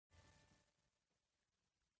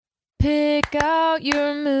Pick out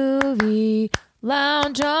your movie,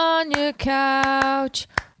 lounge on your couch,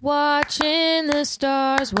 watching the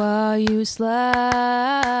stars while you slouch.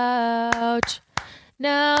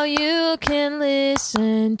 Now you can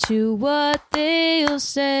listen to what they'll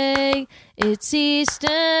say. It's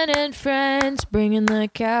Easton and Friends, bringing the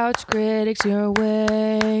couch critics your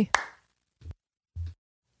way.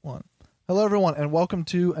 Hello, everyone, and welcome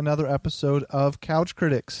to another episode of Couch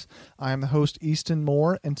Critics. I am the host, Easton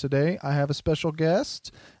Moore, and today I have a special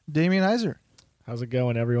guest, Damien Iser. How's it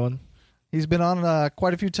going, everyone? He's been on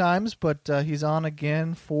quite a few times, but he's on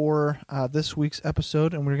again for this week's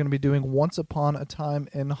episode, and we're going to be doing Once Upon a Time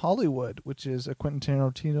in Hollywood, which is a Quentin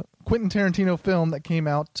Tarantino film that came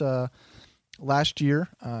out last year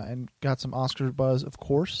and got some Oscar buzz, of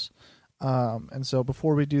course. And so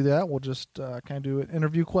before we do that, we'll just kind of do an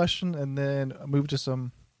interview question and then move to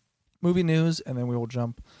some movie news, and then we will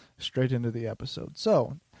jump straight into the episode.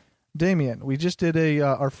 So, Damien, we just did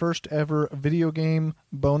our first ever video game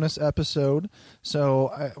bonus episode.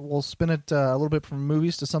 So we'll spin it a little bit from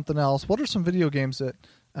movies to something else. What are some video games that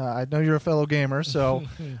I know you're a fellow gamer? So,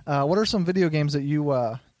 what are some video games that you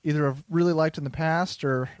either have really liked in the past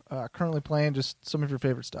or currently playing? Just some of your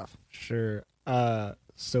favorite stuff. Sure.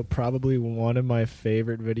 So probably one of my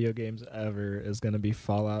favorite video games ever is going to be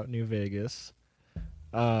Fallout New Vegas.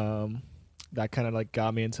 That kind of like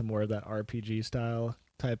got me into more of that RPG style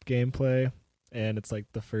type gameplay, and it's like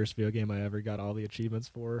the first video game I ever got all the achievements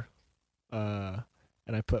for. And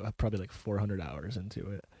I put probably like 400 hours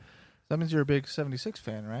into it. That means you're a big 76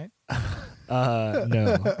 fan, right?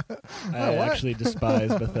 No. I actually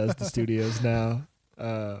despise Bethesda Studios now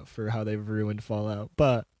for how they've ruined Fallout.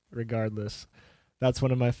 But regardless, that's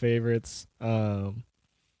one of my favorites. Star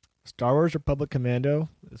Wars Republic Commando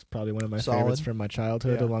is probably one of my favorites from my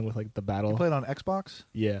childhood, along with like the Battle. You played on Xbox?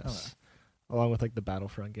 Yes. Okay. Along with like the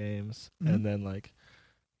Battlefront games. Mm-hmm. And then like,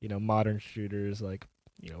 modern shooters like,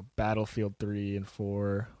 Battlefield 3 and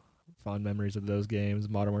 4. Fond memories of those games.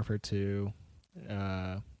 Modern Warfare 2.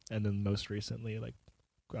 And then most recently like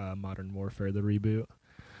Modern Warfare, the reboot.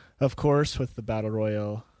 Of course, with the Battle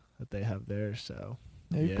Royale that they have there. So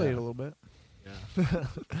Yeah, you played a little bit. Yeah.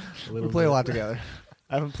 We play a lot together.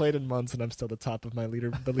 I haven't played in months, and I'm still the top of the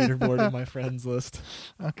leaderboard of my friends list.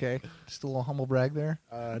 Okay. Just a little humble brag there.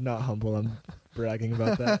 Not humble. I'm bragging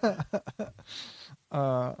about that.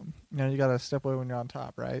 You got to step away when you're on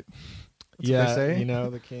top, right? That's yeah, what they say.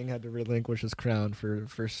 The king had to relinquish his crown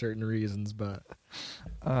for certain reasons, but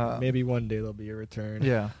maybe one day there'll be a return.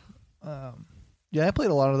 Yeah. I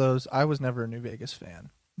played a lot of those. I was never a New Vegas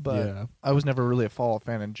fan, but I was never really a Fallout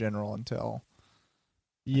fan in general until...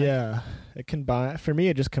 Yeah, for me,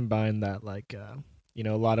 it just combined that, like, a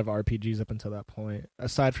lot of RPGs up until that point.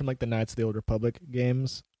 Aside from, like, the Knights of the Old Republic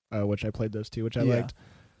games, which I played those too, which I liked,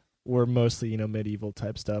 were mostly, medieval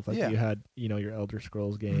type stuff. Like, you had, your Elder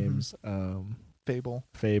Scrolls games. Fable,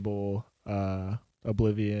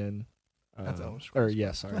 Oblivion. That's Elder Scrolls.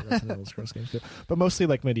 That's an Elder Scrolls game too. But mostly,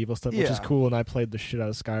 like, medieval stuff, which is cool, and I played the shit out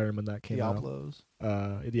of Skyrim when that came out.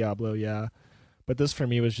 Diablo, yeah. But this, for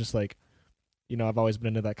me, was just, like, I've always been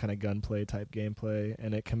into that kind of gunplay type gameplay,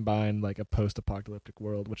 and it combined like a post-apocalyptic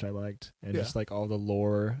world, which I liked, and just like all the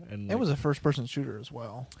lore. And like, it was a first-person shooter as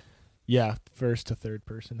well. Yeah, first to third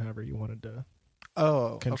person, however you wanted to.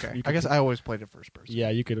 Oh, okay. I guess I always played it first person. Yeah,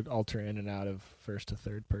 you could alter in and out of first to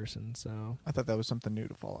third person. So I thought that was something new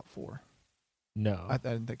to Fallout 4. No, I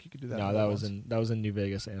didn't think you could do that. No, that was in New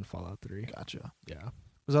Vegas and Fallout 3. Gotcha. Yeah.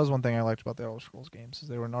 Because that was one thing I liked about the Elder Scrolls games, is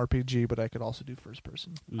they were an RPG, but I could also do first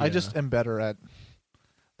person. Yeah. I just am better at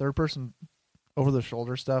third person over the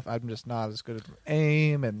shoulder stuff. I'm just not as good at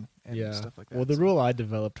aim and stuff like that. Well, the rule I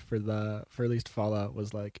developed for at least Fallout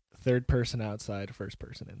was like third person outside, first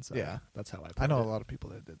person inside. Yeah. That's how I played I know it. a lot of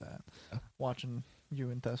people that did that. Yeah. Watching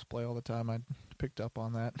you and Tess play all the time, I picked up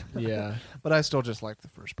on that. Yeah. But I still just like the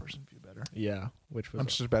first person view better. Yeah, which was... I'm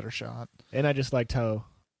just a better shot. And I just liked how,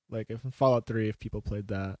 like, if in Fallout 3, if people played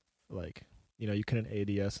that, like, you couldn't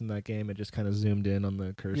ADS in that game. It just kind of zoomed in on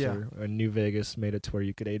the cursor. Yeah. And New Vegas made it to where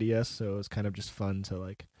you could ADS, so it was kind of just fun to,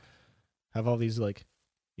 like, have all these, like,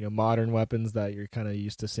 modern weapons that you're kind of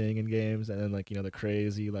used to seeing in games, and then, like, the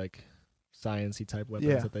crazy, like, science-y type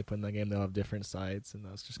weapons that they put in that game. They'll have different sights, and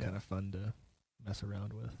that's just kind of fun to mess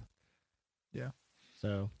around with. Yeah.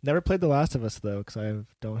 So, never played The Last of Us, though, because I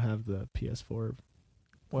don't have the PS4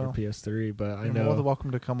 or PS3, but I know... You're more than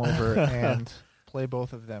welcome to come over and play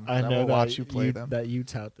both of them. I know will watch you play them. That you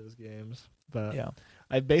tout those games. But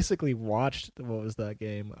I basically watched, what was that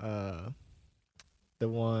game?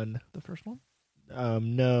 The first one?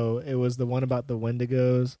 No, it was the one about the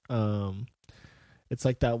Wendigos. It's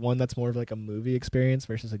like that one that's more of like a movie experience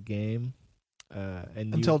versus a game.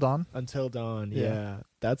 And Until Dawn. Until Dawn, Yeah. yeah.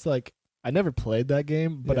 That's like I never played that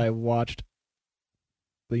game, but Yeah. I watched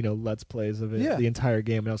let's plays of it the entire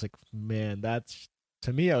game, and I was like, man, that's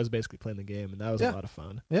to me I was basically playing the game, and that was a lot of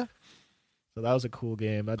fun. Yeah. So that was a cool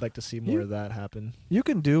game. I'd like to see more of that happen. You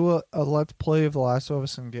can do a let's play of The Last of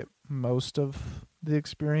Us and get most of the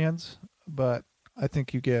experience, but I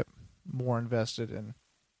think you get more invested in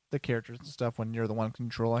the characters and stuff when you're the one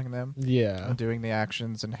controlling them. Yeah. And doing the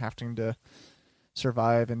actions and having to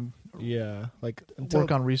survive and like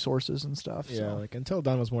work on resources and stuff. Yeah, so. like Until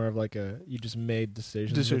Dawn was more of like you just made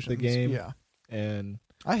decisions with the game. Yeah. And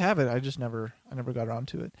I have it. I never got around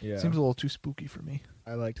to it. Yeah. Seems a little too spooky for me.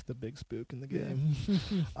 I liked the big spook in the game.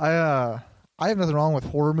 I have nothing wrong with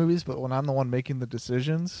horror movies, but when I'm the one making the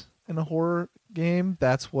decisions in a horror game,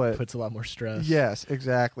 that's what puts a lot more stress. Yes,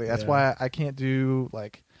 exactly. That's why I can't do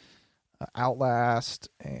like Outlast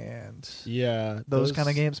and those kind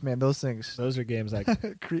of games. Man, those things. Those are games I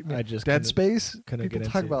creep me. I just Dead Space. Couldn't People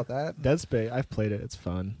get talk into. about that. Dead Space. I've played it. It's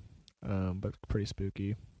fun, but pretty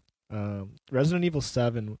spooky. Resident Evil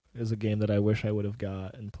 7 is a game that I wish I would have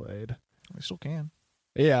got and played. I still can.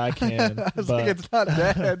 Yeah, I can. I was but like, it's not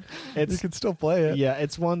dead. You can still play it. Yeah,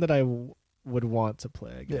 it's one that I would want to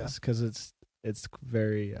play, I guess, Yeah. because it's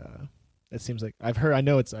very. It seems like I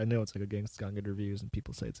know it's like a game that's gotten good reviews and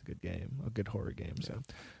people say it's a good game, a good horror game. Yeah. So,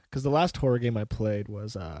 because the last horror game I played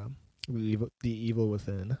was The Evil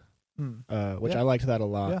Within, which I liked that a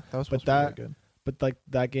lot. Yeah, that was supposed to be really good. But like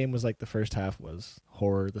that game was like the first half was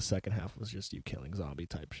horror, the second half was just you killing zombie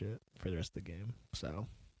type shit for the rest of the game. So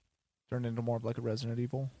turned into more of like a Resident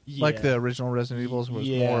Evil. Yeah. Like the original Resident Evils was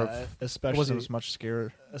more of, especially it wasn't as much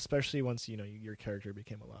scare. Especially once your character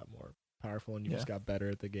became a lot more powerful and you just got better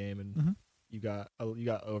at the game and Mm-hmm. you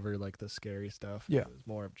got over like the scary stuff. Yeah. It was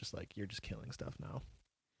more of just like you're just killing stuff now.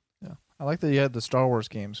 Yeah, I like that you had the Star Wars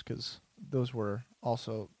games because those were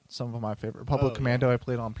also some of my favorite. Republic Commando I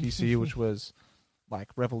played on PC, which was like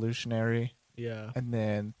revolutionary. Yeah. And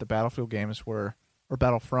then the Battlefield games or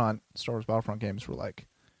Battlefront, Star Wars Battlefront games were like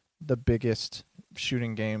the biggest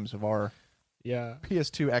shooting games of our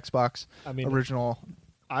PS2, Xbox original.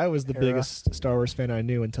 I was the biggest Star Wars fan I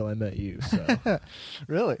knew until I met you. So.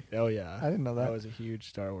 Really? Oh yeah, I didn't know that. I was a huge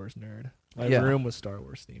Star Wars nerd. My Yeah. room was Star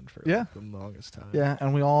Wars themed for the longest time. Yeah,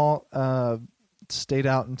 and we all stayed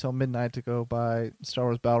out until midnight to go buy Star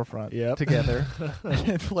Wars Battlefront together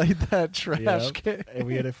and played that trash game. And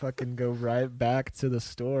we had to fucking go right back to the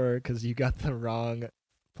store because you got the wrong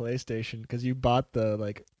PlayStation because you bought the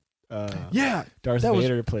Darth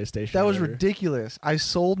Vader PlayStation. That was ridiculous. I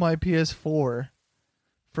sold my PS4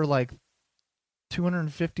 for like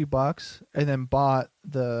 $250 and then bought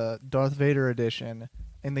the Darth Vader edition.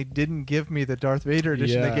 And they didn't give me the Darth Vader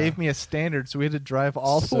edition. Yeah. They gave me a standard, so we had to drive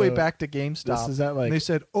all the way back to GameStop. This is at like, and they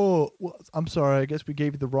said, "Oh, well, I'm sorry. I guess we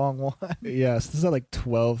gave you the wrong one." Yes, this is at like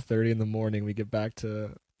 12:30 in the morning. We get back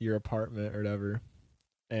to your apartment or whatever,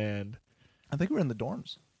 and I think we were in the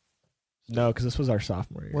dorms. No, because this was our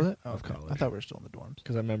sophomore year Was it? of college. I thought we were still in the dorms.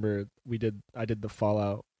 Because I remember I did the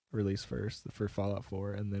Fallout release first, for Fallout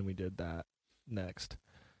 4, and then we did that next.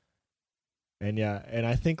 And yeah, and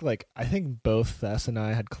I think both Thess and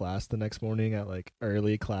I had class the next morning at like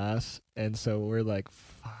early class, and so we're like,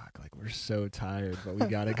 fuck, like we're so tired, but we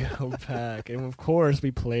gotta go back. And of course,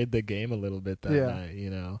 we played the game a little bit that night,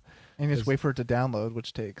 And you just wait for it to download,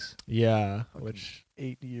 which takes 8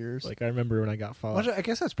 years. Like I remember when I got Fallout. I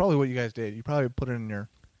guess that's probably what you guys did. You probably put it in your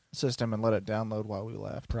system and let it download while we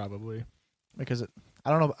left. Probably because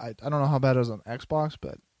I don't know how bad it is on Xbox,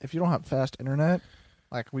 but if you don't have fast internet.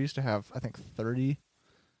 Like, we used to have, I think, 30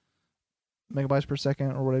 megabytes per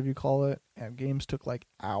second or whatever you call it, and games took, like,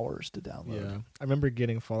 hours to download. Yeah. I remember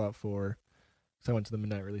getting Fallout 4, so I went to the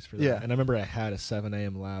midnight release for that. Yeah. And I remember I had a 7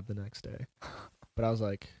 a.m. lab the next day. But I was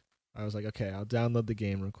like, okay, I'll download the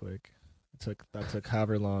game real quick. That took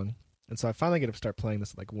however long. And so I finally get to start playing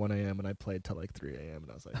this at, like, 1 a.m., and I played till, like, 3 a.m.,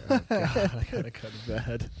 and I was like, oh, God, I gotta go to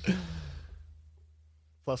bed.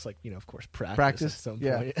 Plus, like, of course, practice at some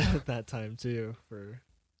point at that time, too, for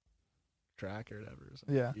track or whatever.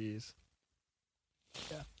 So, geez.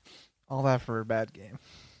 Yeah. All that for a bad game.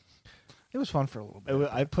 It was fun for a little bit.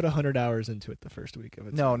 I put 100 hours into it the first week of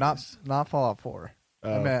it. No, not Fallout 4.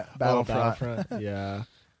 I meant Battlefront. Battlefront. Yeah.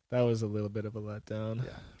 That was a little bit of a letdown.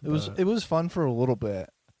 Yeah. It was fun for a little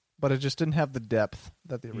bit, but it just didn't have the depth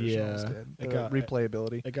that the originals did. The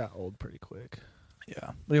replayability. It got old pretty quick.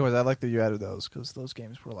 Yeah. But anyways, I like that you added those because those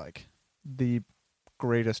games were like the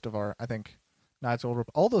greatest of our, I think, Knights of Old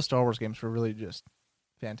Republic. All those Star Wars games were really just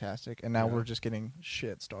fantastic, and now Yeah. we're just getting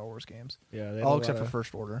shit Star Wars games, Yeah, they had all a except lot for of-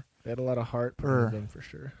 First Order. They had a lot of heart put Or- into them for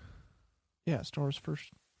sure. Yeah, Star Wars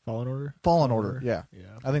Fallen Order. Fallen Order. Yeah,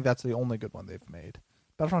 Yeah. I think that's the only good one they've made.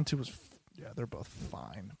 Battlefront 2 was, yeah, they're both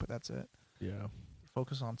fine, but that's it. Yeah.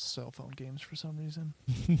 Focus on cell phone games for some reason.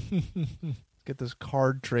 Get this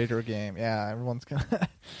card trader game. Yeah, everyone's gonna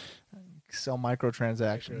sell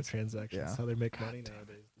microtransactions. Transactions. Yeah. How they make money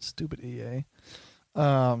nowadays. Stupid EA.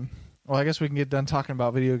 Well, I guess we can get done talking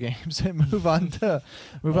about video games and move on to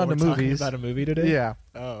We're talking movies. about a movie today. Yeah.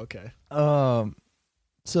 Oh, okay.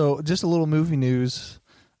 So just a little movie news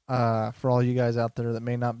for all you guys out there that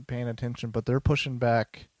may not be paying attention, but they're pushing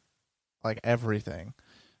back like everything.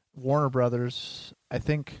 Warner Brothers, I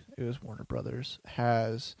think it was Warner Brothers,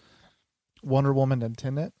 has Wonder Woman and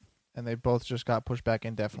Tenet, and they both just got pushed back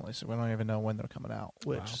indefinitely, so we don't even know when they're coming out,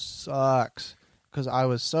 which Wow. sucks because I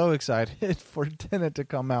was so excited for Tenet to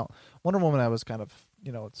come out. Wonder Woman, I was kind of,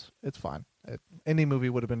 it's fine. Any movie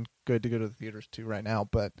would have been good to go to the theaters to right now,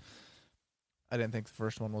 but I didn't think the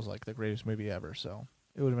first one was like the greatest movie ever, so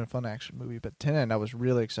it would have been a fun action movie. But Tenet, I was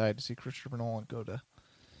really excited to see Christopher Nolan go to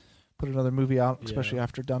put another movie out, especially Yeah.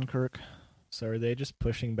 after Dunkirk. So are they just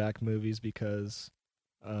pushing back movies because,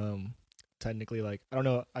 technically, like, I don't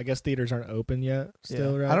know. I guess theaters aren't open yet.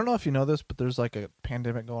 Still, Yeah. right? I don't know if you know this, but there's like a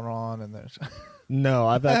pandemic going on, and there's. No,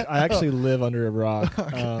 I actually live under a rock.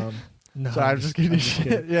 Okay. No, So I'm just kidding.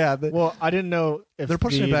 Shit. Yeah, Well, I didn't know if they're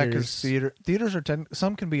pushing it back because theaters- theaters are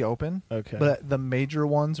some can be open, Okay. but the major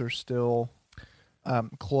ones are still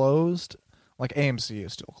closed. Like AMC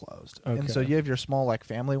is still closed, and so Okay. you have your small like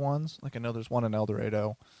family ones. Like I know there's one in El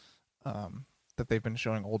Dorado that they've been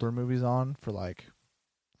showing older movies on for like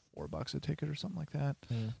 $4 a ticket or something like that,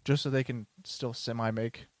 just so they can still semi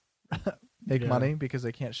make Yeah. money because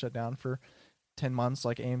they can't shut down for 10 months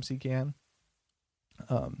like AMC can.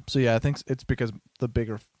 So yeah, I think it's because the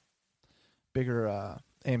bigger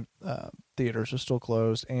theaters are still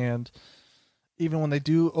closed, and even when they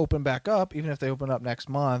do open back up, even if they open up next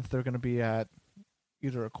month, they're going to be at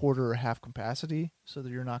either a quarter or half capacity, so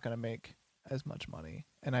that you're not going to make as much money.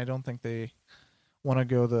 And I don't think they want to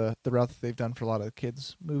go the route that they've done for a lot of the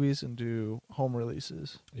kids movies and do home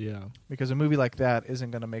releases, Yeah. because a movie like that isn't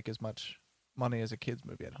going to make as much money as a kids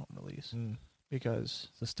movie at home release, Mm. because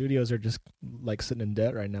So studios are just like sitting in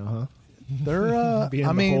debt right now, huh? they're Being I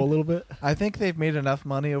in the mean hole a little bit. I think they've made enough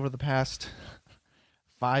money over the past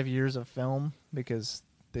 5 years of film because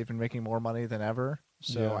they've been making more money than ever.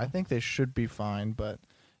 So Yeah. I think they should be fine, but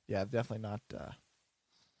yeah, definitely not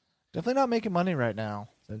making money right now.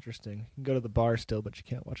 It's interesting. You can go to the bar still, but you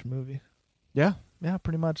can't watch a movie. Yeah,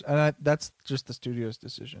 pretty much. And that's just the studio's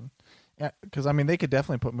decision. Yeah, because I mean they could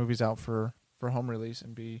definitely put movies out for home release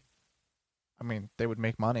and be. I mean, they would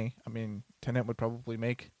make money. I mean, Tenet would probably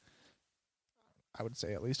make, I would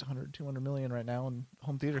say, at least 100, 200 million right now in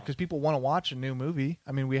home theater because people want to watch a new movie.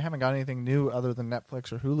 I mean, we haven't got anything new other than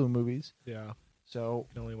Netflix or Hulu movies. Yeah. So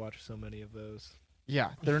You can only watch so many of those.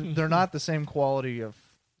 yeah, they're not the same quality of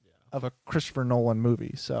a Christopher Nolan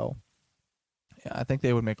movie. So yeah, I think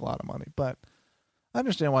they would make a lot of money, but I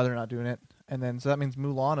understand why they're not doing it. And then so that means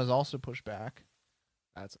Mulan is also pushed back.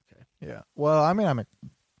 That's okay. Yeah. Well, I mean,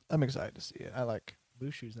 I'm excited to see it. I like.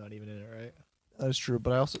 Mushu's not even in it, right? That is true,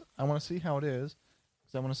 but I want to see how it is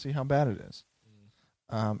because I want to see how bad it is.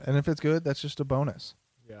 And if it's good, that's just a bonus.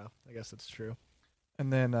 Yeah, I guess that's true.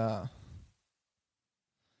 And then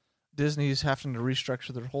Disney's having to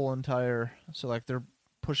restructure their whole entire, so like they're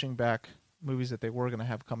pushing back movies that they were going to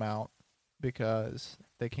have come out because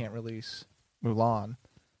they can't release Mulan.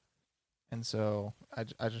 And so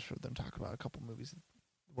I just heard them talk about a couple movies that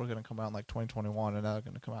were going to come out in like 2021 and now they're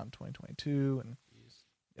going to come out in 2022, and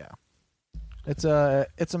yeah. It's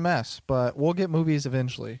a mess, but we'll get movies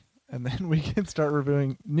eventually, and then we can start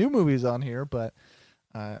reviewing new movies on here, but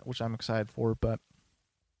which I'm excited for. But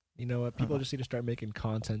You know what? People just need to start making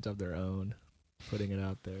content of their own, putting it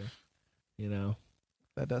out there. You know,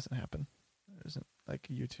 that doesn't happen. There isn't like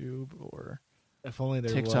YouTube or if only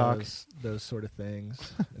there TikTok. was those sort of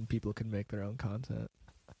things, and people could make their own content,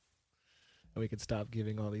 and we could stop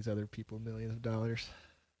giving all these other people millions of dollars.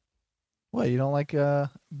 What, you don't like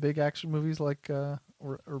big action movies like or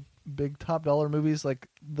big top dollar movies like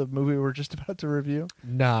the movie we're just about to review?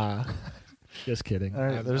 Nah, just kidding. All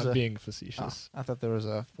right, I'm being facetious. I thought there was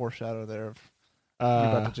a foreshadow there of you're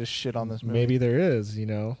about to just shit on this movie. Maybe there is. You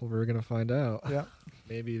know, we're gonna find out. Yeah.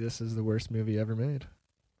 Maybe this is the worst movie ever made.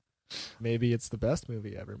 Maybe it's the best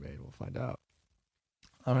movie ever made. We'll find out.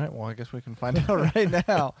 All right. Well, I guess we can find out right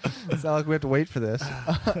now. It's not like we have to wait for this.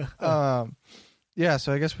 Yeah,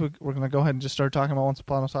 so I guess we're going to go ahead and just start talking about Once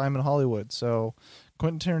Upon a Time in Hollywood. So,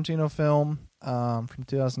 Quentin Tarantino film from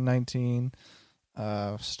 2019,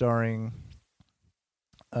 starring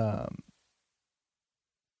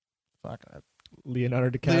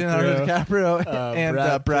Leonardo DiCaprio, Leonardo DiCaprio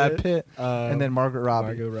and Brad Pitt, and then Margot Robbie.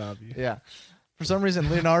 Margot Robbie. Yeah. For some reason,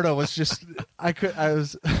 Leonardo was just I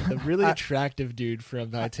was a really attractive dude from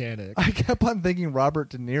Titanic. I kept on thinking Robert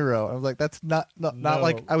De Niro. I was like, that's not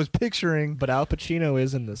like I was picturing. But Al Pacino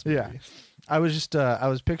is in this movie. Yeah, I was just I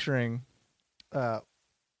was picturing DiCaprio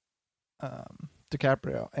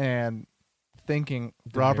and thinking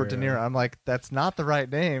Robert De Niro. I'm like, that's not the right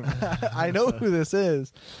name. I know who this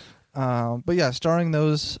is. But yeah, starring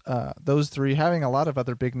those three, having a lot of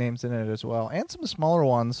other big names in it as well, and some smaller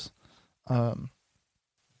ones.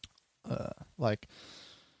 Like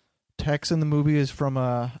Tex in the movie is from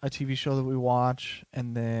a TV show that we watch,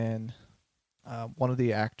 and then one of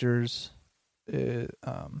the actors one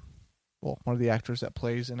of the actors that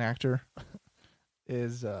plays an actor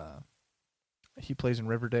is he plays in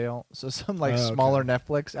Riverdale. So some smaller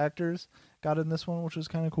Netflix actors got in this one, which was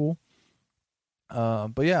kind of cool.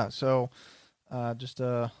 But yeah, so just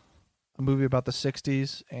a movie about the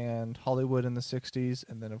 60s and Hollywood in the 60s,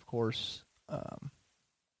 and then of course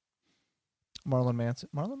Marlon Manson.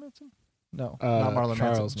 Marlon Manson? No, not Marlon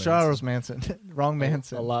Manson. Charles Manson. Wrong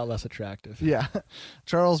Manson. A lot less attractive. Yeah.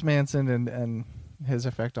 Charles Manson and his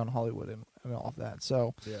effect on Hollywood and all of that.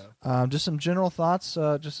 So just some general thoughts,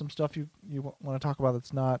 just some stuff you want to talk about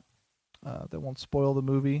that's not that won't spoil the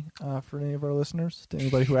movie for any of our listeners, to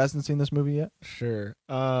anybody who hasn't seen this movie yet. Sure.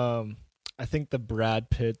 I think the Brad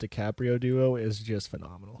Pitt DiCaprio duo is just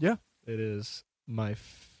phenomenal. Yeah. It is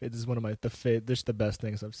it is one of just the best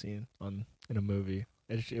things I've seen in a movie.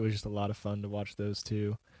 It was just a lot of fun to watch those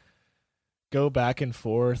two go back and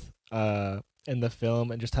forth in the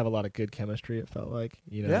film and just have a lot of good chemistry. It felt like,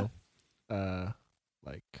 because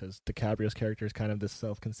DiCaprio's character is kind of this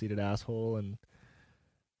self-conceited asshole, and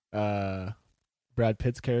Brad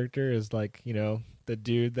Pitt's character is like, the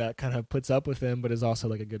dude that kind of puts up with him, but is also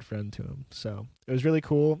like a good friend to him. So it was really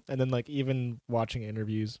cool. And then even watching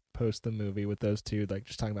interviews post the movie with those two,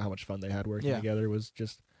 just talking about how much fun they had working together was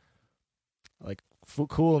just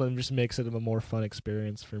cool, and just makes it a more fun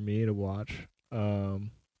experience for me to watch. I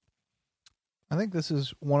think this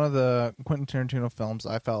is one of the Quentin Tarantino films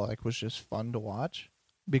I felt like was just fun to watch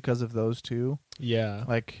because of those two. Yeah.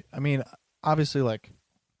 Obviously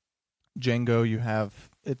Django, you have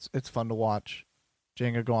it's fun to watch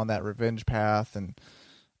Django go on that revenge path, and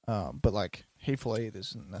but Hateful Eight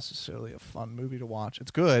isn't necessarily a fun movie to watch.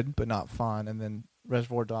 It's good, but not fun. And then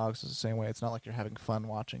Reservoir Dogs is the same way. It's not like you're having fun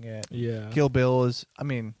watching it. Yeah. Kill Bill is, I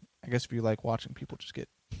guess if you like watching people just get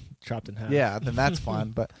chopped in half. Yeah, then that's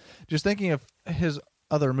fun. But just thinking of his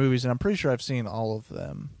other movies, and I'm pretty sure I've seen all of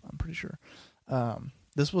them. I'm pretty sure.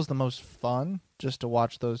 This was the most fun just to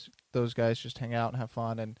watch those guys just hang out and have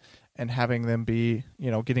fun, and having them be,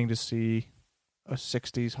 getting to see a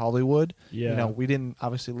 60s Hollywood. Yeah. We didn't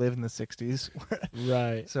obviously live in the 60s.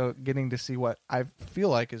 Right. So getting to see what I feel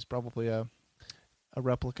like is probably a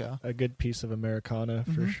replica. A good piece of Americana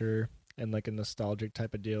for sure. And a nostalgic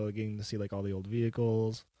type of deal, getting to see all the old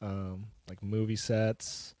vehicles, movie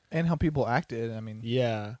sets. And how people acted.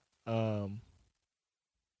 Yeah. And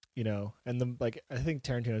I think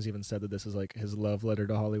Tarantino's even said that this is his love letter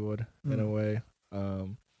to Hollywood in a way.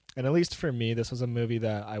 And at least for me, this was a movie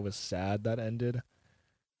that I was sad that ended.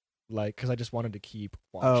 Because I just wanted to keep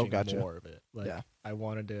watching more of it. I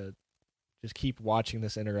wanted to just keep watching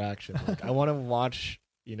this interaction. I want to watch,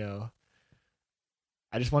 I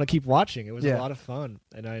just want to keep watching. It was a lot of fun,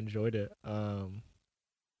 and I enjoyed it.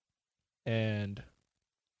 And,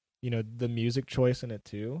 the music choice in it,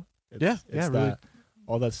 too. It's really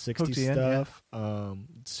all that 60s stuff.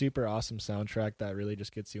 Super awesome soundtrack that really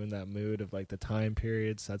just gets you in that mood of the time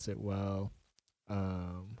period, sets it well.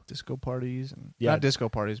 Disco parties and not disco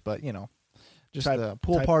parties, but just the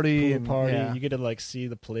pool party. You get to see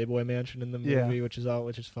the Playboy Mansion in the movie, which is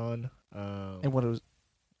fun. And what it was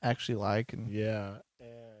actually like, and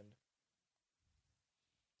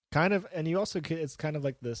and you also it's kind of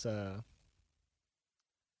this. You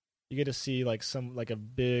get to see a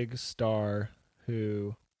big star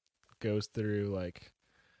who goes through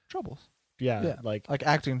troubles. Yeah.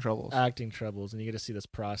 Acting troubles. Acting troubles, and you get to see this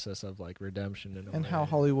process of redemption and how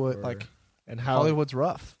Hollywood and how Hollywood's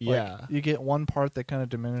rough. Yeah. You get one part that kind of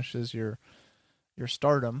diminishes your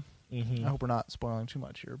stardom. Mm-hmm. I hope we're not spoiling too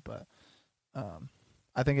much here, but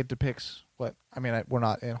I think it depicts we're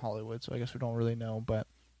not in Hollywood, so I guess we don't really know, but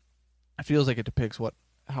it feels like it depicts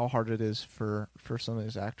how hard it is for some of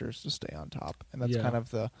these actors to stay on top, and that's kind of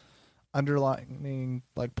the underlining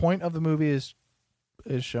like point of the movie is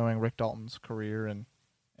showing Rick Dalton's career and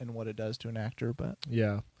what it does to an actor. But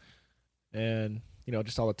Yeah, and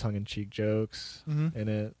just all the tongue-in-cheek jokes Mhm. in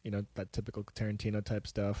it. That typical Tarantino type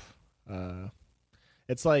stuff.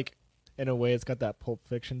 It's like, in a way, it's got that Pulp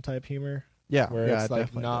Fiction type humor. yeah, Where yeah, it's it like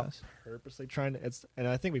definitely not does. purposely trying to. And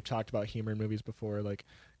I think we've talked about humor in movies before, like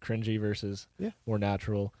cringy versus Yeah. more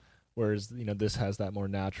natural. Whereas this has that more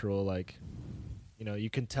natural, like you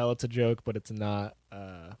can tell it's a joke, but it's not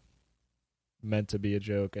meant to be a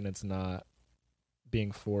joke, and it's not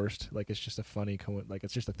being forced. Like it's just a funny, like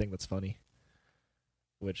it's just a thing that's funny,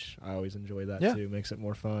 which I always enjoy that Yeah. too. Makes it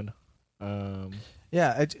more fun.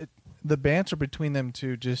 Yeah, the banter between them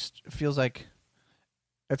two just feels like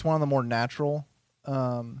it's one of the more natural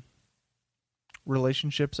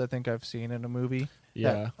relationships I think I've seen in a movie.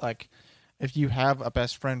 Yeah, That, like, if you have a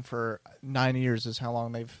best friend for 9 years is how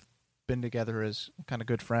long they've been together as kind of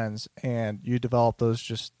good friends, and you develop those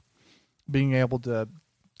just being able to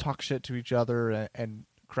talk shit to each other and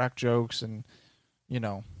crack jokes and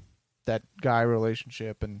that guy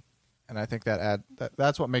relationship and I think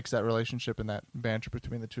that's what makes that relationship and that banter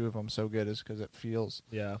between the two of them so good, is because it feels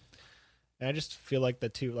yeah. And I just feel like the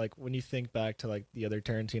two, like when you think back to like the other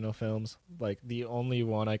Tarantino films, like the only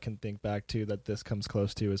one I can think back to that this comes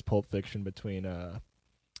close to is Pulp Fiction between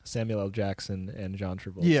Samuel L. Jackson and John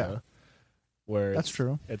Travolta. Yeah. Where that's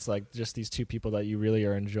true. It's like just these two people that you really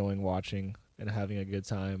are enjoying watching and having a good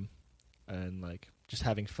time and like just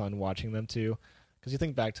having fun watching them too. Because you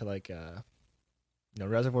think back to like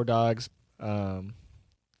Reservoir Dogs,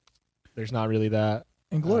 there's not really that.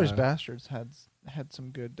 Inglourious Bastards had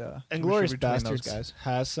some good Inglourious chemistry between those Bastards guys.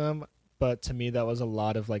 has some, but to me that was a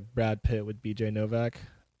lot of like Brad Pitt with BJ Novak.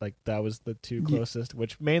 Like that was the two closest,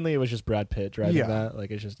 which mainly it was just Brad Pitt driving that.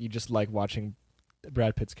 Like it's just you just like watching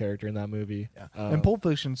Brad Pitt's character in that movie. Yeah. And Pulp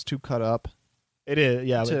Fiction's too cut up. It is,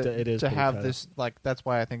 yeah. To, it is to pretty have cut this like that's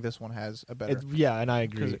why I think this one has a better. yeah, and I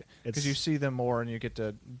agree. Because you see them more and you get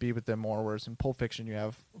to be with them more, whereas in Pulp Fiction you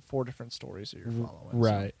have 4 different stories that you're following.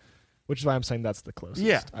 Right. Which is why I'm saying that's the closest.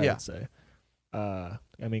 Yeah, I would say. I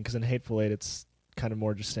mean, because in Hateful Eight, it's kind of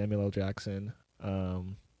more just Samuel L. Jackson,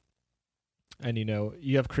 and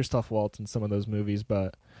you have Christoph Waltz in some of those movies,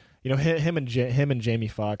 but him and Jamie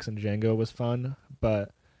Foxx in Django was fun,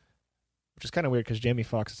 but which is kind of weird because Jamie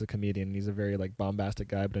Foxx is a comedian and he's a very like bombastic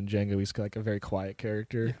guy, but in Django he's like a very quiet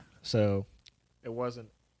character. Yeah. So it wasn't.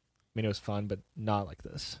 I mean, it was fun, but not like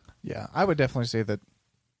this. Yeah, I would definitely say that.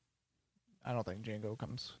 I don't think Django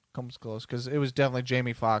comes close because it was definitely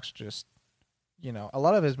Jamie Foxx. Just a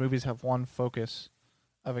lot of his movies have one focus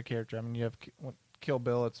of a character. I mean, you have Kill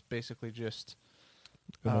Bill. It's basically just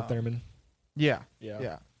Uma Thurman. Yeah,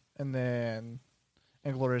 Yeah. and then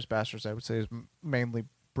Inglourious Bastards, I would say, is mainly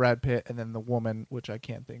Brad Pitt, and then the woman, which I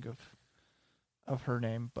can't think of her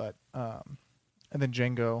name, but and then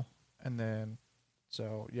Django, and then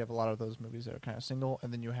so you have a lot of those movies that are kind of single,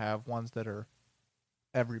 and then you have ones that are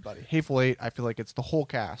everybody. Hateful Eight, I feel like it's the whole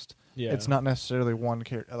cast. Yeah. It's not necessarily one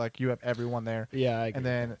character. Like you have everyone there. Yeah, I agree. And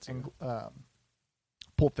then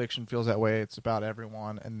Pulp Fiction feels that way. It's about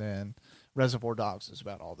everyone, and then Reservoir Dogs is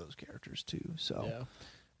about all those characters too. So yeah.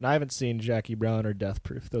 And I haven't seen Jackie Brown or Death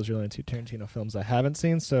Proof. Those are the only two Tarantino films I haven't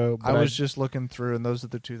seen. So I was just looking through, and those are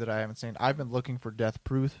the two that I haven't seen. I've been looking for Death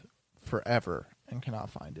Proof forever and cannot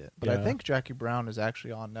find it. But I think Jackie Brown is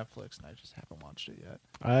actually on Netflix, and I just haven't watched it yet.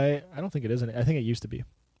 I don't think it is. I think it used to be,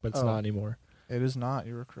 but it's not anymore. It is not.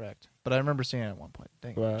 You were correct. But I remember seeing it at one point.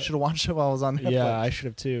 Dang, But- I should have watched it while I was on Netflix. Yeah, I should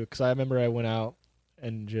have too. Because I remember I went out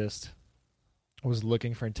and just was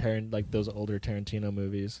looking for like those older Tarantino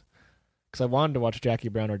movies. Because I wanted to watch Jackie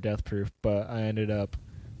Brown or Death Proof, but I ended up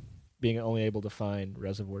being only able to find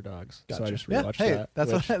Reservoir Dogs. Gotcha. So I just Yeah, rewatched hey, that.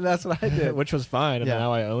 that's what I did. Which was fine. And Yeah.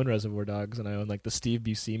 now I own Reservoir Dogs, and I own like the Steve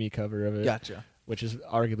Buscemi cover of it. Gotcha. Which is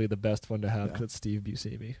arguably the best one to have Yeah. because it's Steve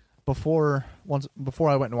Buscemi. Before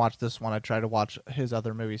I went and watched this one, I tried to watch his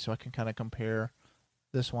other movies so I can kind of compare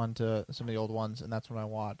this one to some of the old ones, and that's when I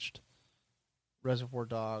watched Reservoir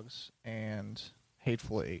Dogs and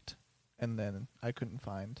Hateful Eight, and then I couldn't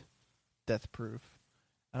find Death Proof.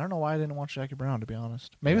 I don't know why I didn't watch Jackie Brown, to be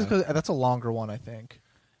honest. Maybe it's because that's a longer one, I think.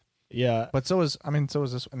 Yeah. But so is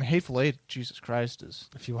this. And Hateful Eight, Jesus Christ, is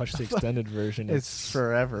If you watch the extended version, it's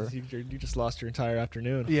forever. You just lost your entire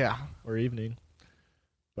afternoon. Yeah. Or evening.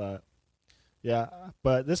 But yeah,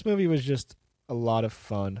 but this movie was just a lot of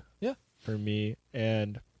fun. Yeah. For me,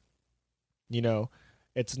 and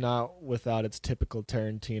it's not without its typical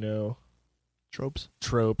Tarantino Tropes.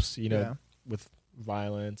 tropes, with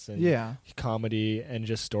violence and comedy and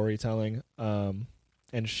just storytelling, and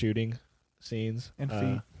shooting scenes And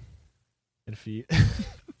feet. and feet.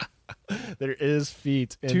 There is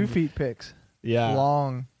feet. 2 feet pics. Yeah.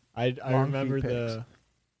 Long. I long remember feet the.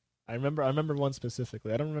 I remember one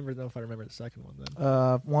specifically. I don't remember if I remember the second one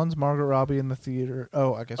then. One's Margaret Robbie in the theater.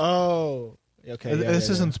 Oh, I guess. Oh. Okay. This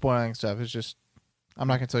isn't spoiling stuff. It's just I'm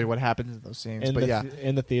not gonna tell you what happens in those scenes. In but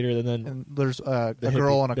in the theater, and then and there's a the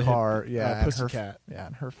girl hippie- in a the car. hippie- Yeah, and Pussycat.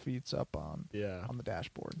 and her feet's up on Yeah. the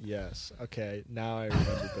dashboard. Yes. Okay. Now I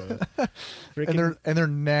remember both. And they're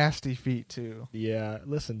nasty feet too. Yeah.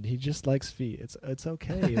 Listen, he just likes feet. It's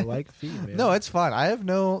okay. You like feet, man. No, it's fine. I have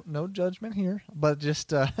no judgment here, but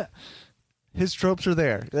just his tropes are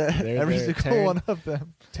there. Every there. single one of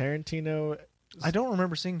them. Tarantino. I don't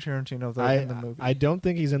remember seeing Tarantino though in the movie. I don't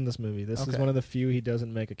think he's in this movie. This is Okay. one of the few he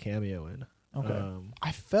doesn't make a cameo in. Okay.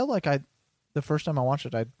 I felt like the first time I watched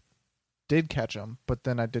it, I did catch him, but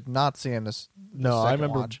then I did not see him this. No, I second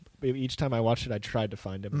remember watch. each time I watched it, I tried to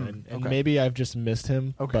find him, and okay. maybe I've just missed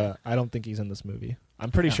him. Okay. But I don't think he's in this movie. I'm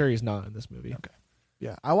pretty Yeah. sure he's not in this movie. Okay.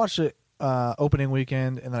 Yeah, I watched it opening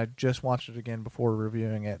weekend, and then I just watched it again before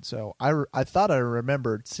reviewing it. So I thought I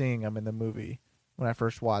remembered seeing him in the movie when I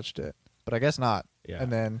first watched it, but I guess not. Yeah.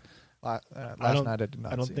 And then last night I did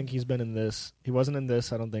not. I don't see think him. he's been in this. He wasn't in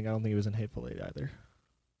this. I don't think he was in Hateful Eight either.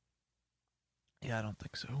 Yeah, I don't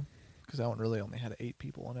think so, because that one really only had 8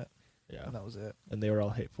 people in it, Yeah. and that was it. And they were all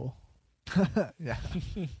hateful. Yeah,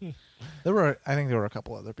 I think there were a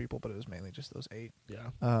couple other people, but it was mainly just those 8. Yeah.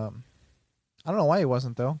 I don't know why he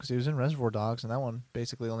wasn't though, because he was in Reservoir Dogs, and that one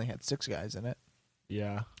basically only had 6 guys in it,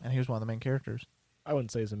 Yeah. and he was one of the main characters. I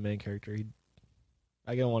wouldn't say he's a main character.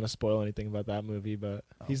 I don't want to spoil anything about that movie, but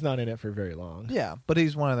he's not in it for very long. Yeah, but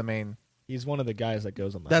he's one of the main. He's one of the guys that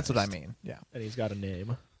goes on the That's what I heist. mean. Yeah. And he's got a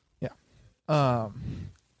name.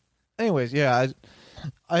 Anyways, yeah,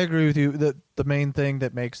 I agree with you that the main thing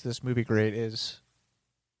that makes this movie great is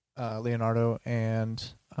Leonardo and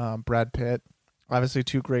Brad Pitt. Obviously,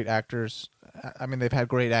 2 great actors. I mean, they've had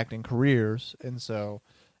great acting careers, and so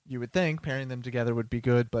you would think pairing them together would be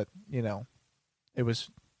good, but it was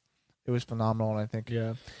phenomenal, and I think,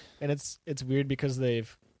 Yeah. And it's weird because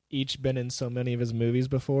they've each been in so many of his movies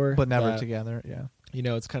before, but never that, together. Yeah,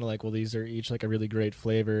 it's kind of like, well, these are each like a really great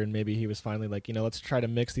flavor, and maybe he was finally like, let's try to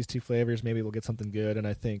mix these 2 flavors. Maybe we'll get something good. And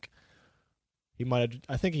I think he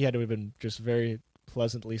had to have been just very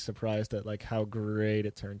pleasantly surprised at like how great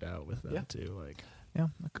it turned out with them too. Like, yeah,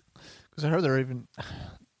 because I heard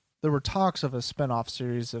there were talks of a spinoff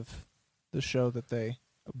series of the show that they.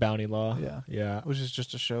 Bounty Law. Yeah. Which is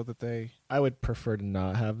just a show that they. I would prefer to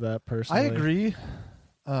not have that personally. I agree.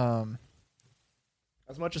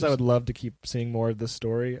 As much as I would love to keep seeing more of this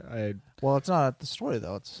story, well, it's not the story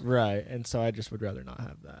though. It's right, and so I just would rather not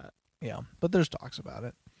have that. Yeah, but there's talks about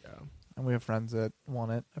it. Yeah, and we have friends that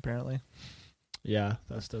want it apparently. Yeah,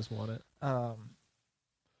 Thus does want it.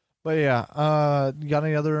 But yeah, you got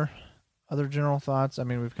any other general thoughts? I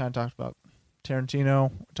mean, we've kind of talked about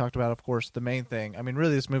Tarantino. We talked about, of course, the main thing. I mean,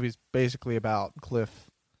 really, this movie's basically about Cliff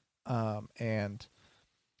and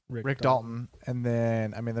Rick Dalton, and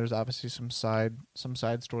then I mean, there's obviously some side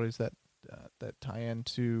stories that tie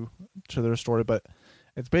into their story, but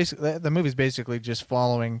it's basically the movie's basically just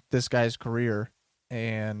following this guy's career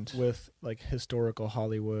and with like historical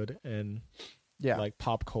Hollywood and yeah, like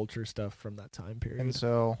pop culture stuff from that time period. And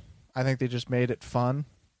so I think they just made it fun,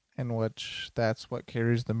 in which that's what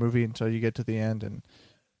carries the movie until you get to the end and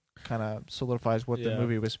kind of solidifies what the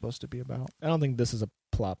movie was supposed to be about. I don't think this is a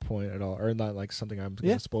plot point at all, or not like something I'm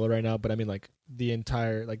going to spoil right now, but I mean like the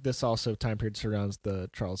entire, like this also time period surrounds the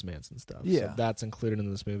Charles Manson stuff. Yeah. So that's included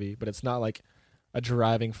in this movie, but it's not like a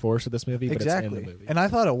driving force of this movie, but it's in the movie. And I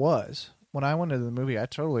thought it was. When I went into the movie, I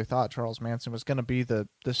totally thought Charles Manson was going to be the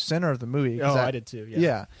center of the movie. Oh, I did too.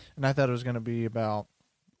 Yeah. And I thought it was going to be about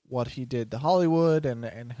what he did to Hollywood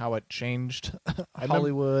and how it changed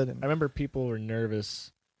Hollywood. I remember people were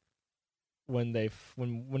nervous when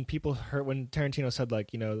people heard, when Tarantino said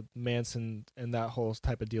like, you know, Manson and that whole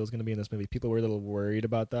type of deal is going to be in this movie. People were a little worried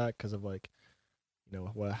about that because of like, you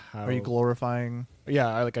know, how are you glorifying?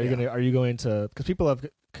 Yeah, like are you going to, because people have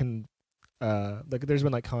like there's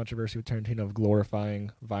been like controversy with Tarantino of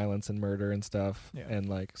glorifying violence and murder and stuff, and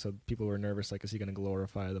like so people were nervous like, is he going to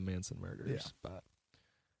glorify the Manson murders? But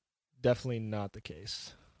definitely not the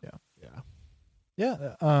case. Yeah.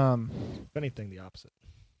 If anything, the opposite.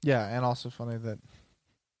 Yeah, and also funny that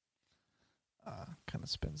kind of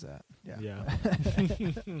spins that. Yeah.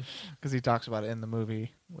 Because he talks about it in the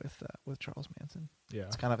movie with Charles Manson. Yeah.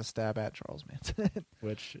 It's kind of a stab at Charles Manson.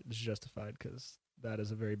 Which is justified because that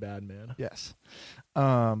is a very bad man. Yes.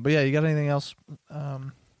 But yeah, you got anything else?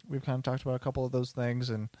 We've kind of talked about a couple of those things,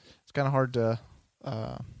 and it's kind of hard to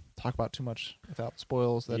talk about too much without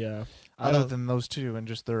spoils. That yeah. other than those two and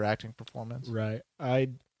just their acting performance. Right. I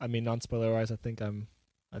mean, non-spoiler wise, I think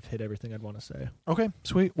I've hit everything I'd want to say. Okay,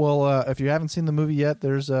 sweet. Well, if you haven't seen the movie yet,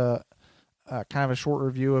 there's a kind of a short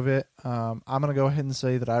review of it. I'm gonna go ahead and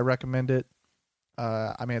say that I recommend it.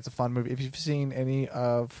 I mean, it's a fun movie. If you've seen any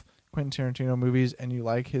of Quentin Tarantino movies and you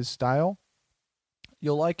like his style,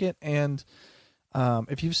 you'll like it. And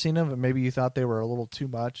if you've seen them and maybe you thought they were a little too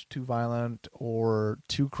much, too violent, or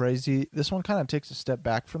too crazy, this one kind of takes a step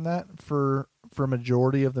back from that for a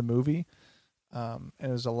majority of the movie. And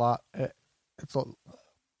it's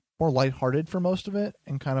more lighthearted for most of it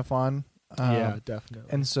and kind of fun. Yeah,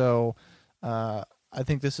 definitely. And so I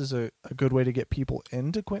think this is a good way to get people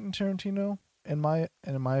into Quentin Tarantino, in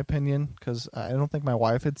my opinion, because I don't think my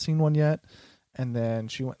wife had seen one yet. And then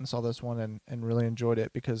she went and saw this one and really enjoyed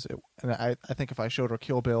it because I think if I showed her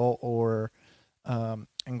Kill Bill or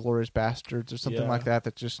Inglourious Bastards or something like that,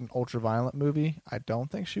 that's just an ultra violent movie, I don't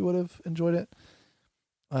think she would have enjoyed it.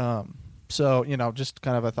 So, just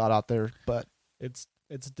kind of a thought out there, but it's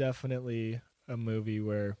definitely a movie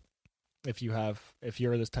where if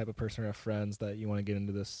you're this type of person or have friends that you want to get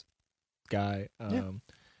into this guy,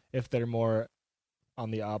 if they're more on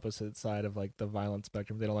the opposite side of like the violent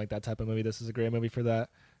spectrum, they don't like that type of movie, this is a great movie for that.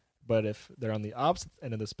 But if they're on the opposite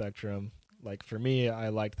end of the spectrum, like for me, I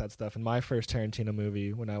liked that stuff. And my first Tarantino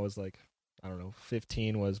movie when I was like, I don't know,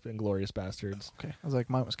 15 was Inglourious Bastards. Okay. I was like,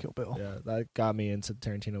 mine was Kill Bill. Yeah, that got me into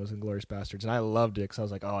Tarantino was Inglourious Bastards. And I loved it because I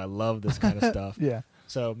was like, oh, I love this kind of stuff. Yeah.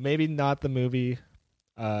 So maybe not the movie.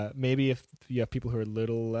 Maybe if you have people who are a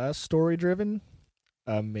little less story-driven,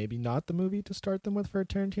 maybe not the movie to start them with for a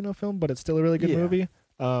Tarantino film, but it's still a really good movie.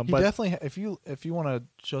 But definitely, if you want to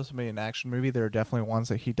show somebody an action movie, there are definitely ones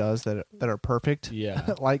that he does that are perfect.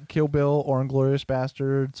 Yeah, like Kill Bill or Inglourious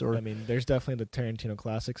Bastards. Or I mean, there's definitely the Tarantino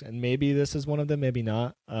classics, and maybe this is one of them, maybe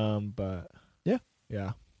not. But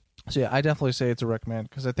yeah. So yeah, I definitely say it's a recommend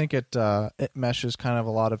because I think it meshes kind of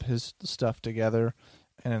a lot of his stuff together,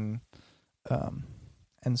 and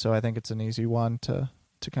so I think it's an easy one to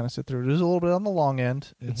kind of sit through. It is a little bit on the long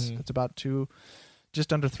end. It's about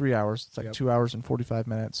just under 3 hours. It's like 2 hours and 45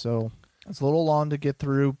 minutes. So it's a little long to get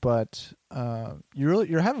through, but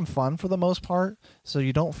you're having fun for the most part. So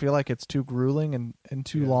you don't feel like it's too grueling and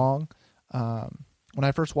too long. When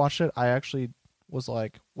I first watched it, I actually was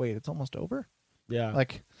like, wait, it's almost over? Yeah.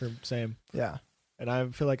 Like, same. Yeah. And I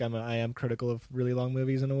feel like I am critical of really long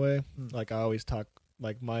movies in a way. Like I always talk,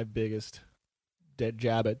 like my biggest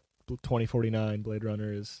jab at 2049 Blade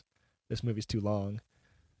Runner is this movie's too long.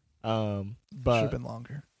 But should have been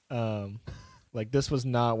longer. Like this was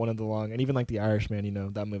not one of the long, and even like The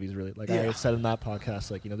Irishman, that movie's really like I said in that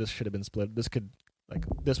podcast, like this should have been split.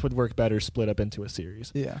 This would work better split up into a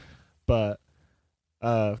series. Yeah. But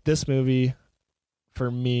this movie,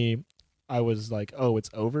 for me, I was like, oh,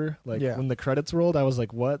 it's over. Like when the credits rolled, I was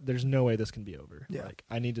like, what? There's no way this can be over. Yeah. Like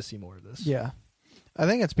I need to see more of this. Yeah. I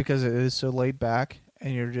think it's because it is so laid back,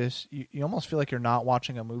 and you're just you almost feel like you're not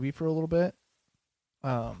watching a movie for a little bit.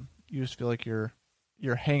 You just feel like you're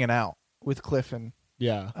hanging out with Cliff and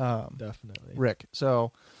definitely Rick.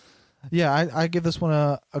 So yeah, I give this one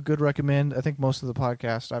a good recommend. I think most of the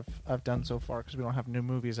podcast I've done so far, because we don't have new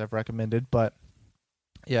movies I've recommended, but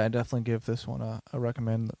yeah, I definitely give this one a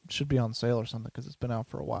recommend. It should be on sale or something because it's been out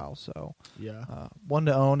for a while. So one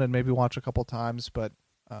to own and maybe watch a couple times, but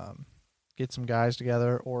get some guys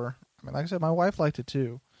together, or I mean, like I said, my wife liked it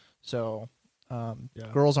too, so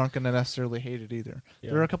girls aren't going to necessarily hate it either.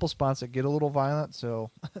 There are a couple spots that get a little violent, so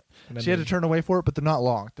she had to turn away for it, but they're not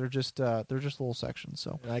long. They're just little sections.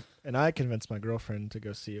 So I convinced my girlfriend to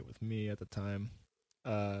go see it with me at the time.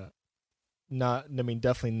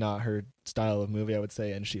 Definitely not her style of movie, I would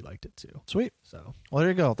say, and she liked it too. Sweet. So well, there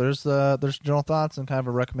you go. There's general thoughts and kind of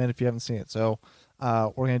a recommend if you haven't seen it. So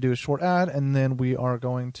we're going to do a short ad, and then we are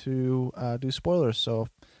going to do spoilers. So if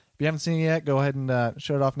you haven't seen it yet, go ahead and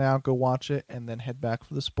shut it off now, go watch it, and then head back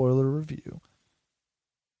for the spoiler review.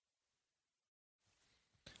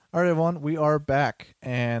 All right, everyone, we are back.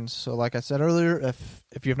 And so like I said earlier, if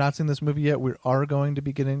you have not seen this movie yet, we are going to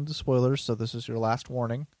be getting into spoilers, so this is your last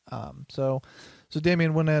warning. So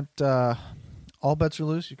Damien, when all bets are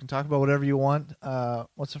loose, you can talk about whatever you want.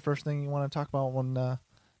 What's the first thing you want to talk about when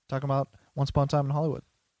talking about Once Upon a Time in Hollywood?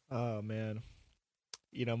 Oh, man.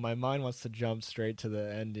 My mind wants to jump straight to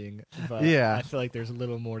the ending, but I feel like there's a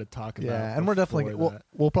little more to talk about. Yeah, and we're definitely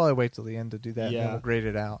we'll probably wait till the end to do that, and then we'll grade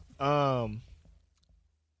it out.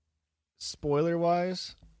 Spoiler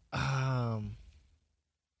wise, God,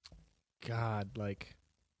 like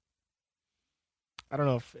I don't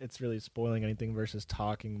know if it's really spoiling anything versus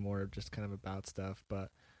talking more just kind of about stuff,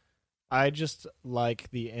 but I just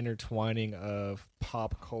like the intertwining of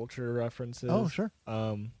pop culture references. Oh, sure.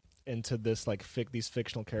 Into this like these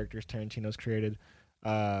fictional characters Tarantino's created.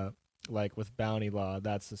 Like with Bounty Law,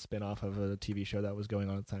 that's a spin-off of a TV show that was going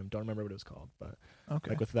on at the time. Don't remember what it was called, but Okay.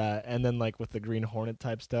 like with that, and then like with the Green Hornet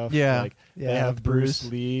type stuff. Yeah. Like Yeah. they have Bruce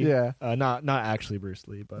Lee. Yeah. Not actually Bruce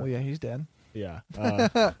Lee, but Well, yeah, he's dead. yeah.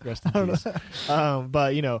 Rest in peace.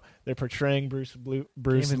 But you know they're portraying Bruce Can't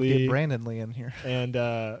even Lee. get Brandon Lee in here. And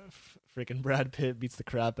freaking Brad Pitt beats the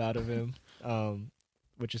crap out of him,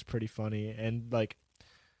 which is pretty funny. And like,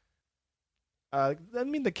 I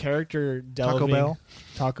mean, the character delving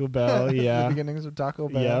Taco Bell, yeah, The beginnings of Taco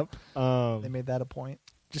Bell. Yep. They made that a point.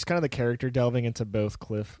 Just kind of the character delving into both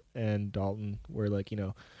Cliff and Dalton, where like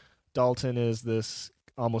Dalton is this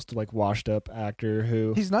almost like washed up actor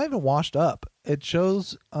who He's not even washed up. It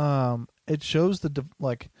shows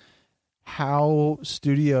like how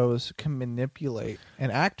studios can manipulate an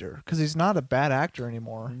actor, because he's not a bad actor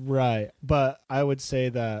anymore. right. But I would say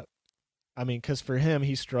that, I mean, because for him,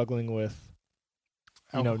 he's struggling with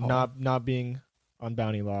Alcohol. not being on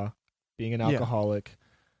Bounty Law, being an Yeah. alcoholic,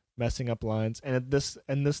 messing up lines, and at this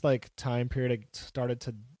like time period, it started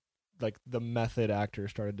to like the method actor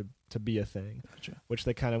started to be a thing, Gotcha. which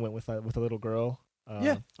they kind of went with a little girl.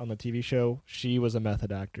 Yeah. On the TV show, she was a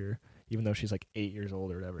method actor, even though she's like 8 years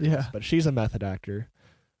old or whatever. it Yeah. is. But she's a method actor,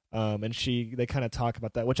 and they kind of talk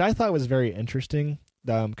about that, which I thought was very interesting,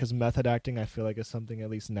 because method acting, I feel like, is something at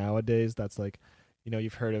least nowadays that's like,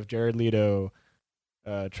 you've heard of Jared Leto.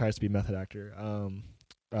 Tries to be method actor.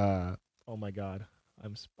 Oh my God,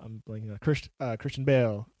 I'm blanking on Christian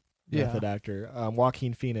Bale, method actor.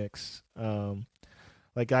 Joaquin Phoenix.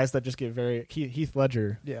 Like guys that just get very Heath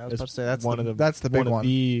Ledger. Yeah, I was is about to say that's one of the that's the big one one. of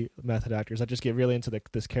the method actors that just get really into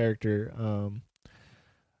this character.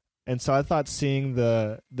 And so I thought seeing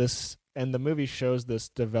this and the movie shows this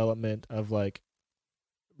development of like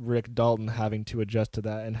Rick Dalton having to adjust to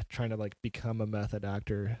that and trying to like become a method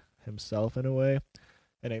actor himself in a way,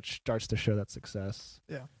 and it starts to show that success.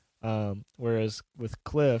 Yeah. Whereas with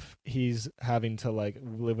Cliff, he's having to like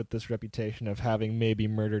live with this reputation of having maybe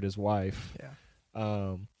murdered his wife. Yeah.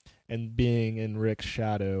 And being in Rick's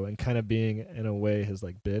shadow and kind of being in a way his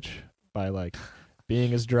like bitch by like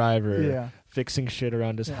being his driver, Yeah. fixing shit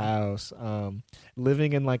around his Yeah. house,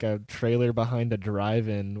 living in like a trailer behind a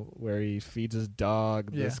drive-in where he feeds his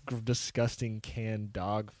dog this disgusting canned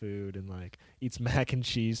dog food and like eats mac and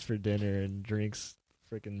cheese for dinner and drinks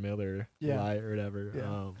freaking Miller Lite or whatever.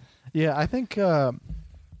 Yeah. Yeah, I think I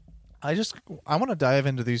want to dive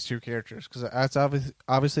into these two characters because that's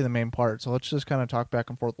obviously the main part. So let's just kind of talk back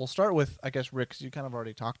and forth. We'll start with, I guess, Rick, 'cause you kind of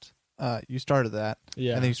already talked. You started that,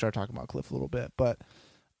 Yeah. and then you started talking about Cliff a little bit. But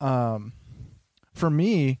for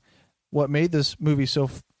me, what made this movie so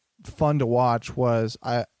fun to watch was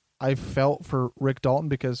I felt for Rick Dalton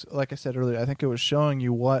because, like I said earlier, I think it was showing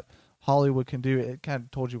you what Hollywood can do. It kind of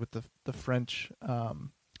told you with the French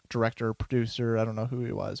director, producer, I don't know who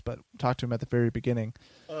he was, but talked to him at the very beginning.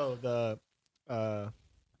 Oh,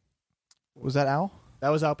 Was that Al? that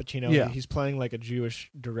was Al Pacino. Yeah. He's playing like a Jewish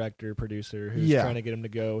director, producer who's Yeah. trying to get him to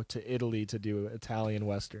go to Italy to do Italian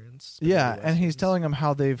westerns. Yeah, spaghetti and he's westerns. telling him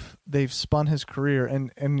how they've spun his career,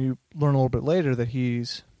 and you learn a little bit later that he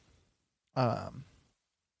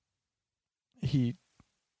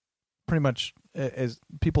pretty much is.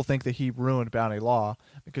 People think that he ruined Bounty Law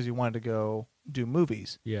because he wanted to go do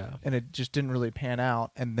movies, Yeah. and it just didn't really pan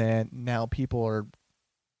out. And then now people are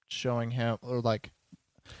showing him, or like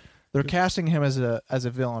they're casting him as a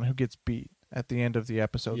villain who gets beat at the end of the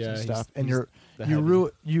episodes Yeah, and he's- stuff. And he's you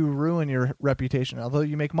heavy. ruin your reputation. Although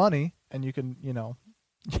you make money and you can,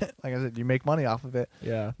 like I said, you make money off of it.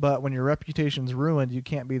 Yeah. But when your reputation's ruined, you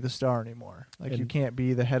can't be the star anymore. Like you And- can't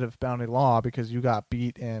be the head of Bounty Law because you got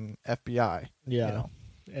beat in FBI. Yeah. You know?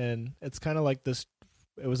 And it's kind of like this.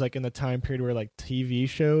 It was like in the time period where like TV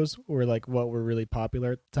shows were like what were really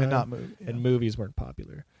popular at the time, And not movie. and movies weren't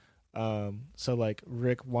popular. So like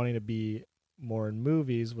Rick wanting to be more in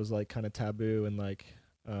movies was like kind of taboo, and like,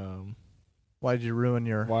 Why did you ruin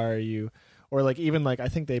your? why are you? Or like even like I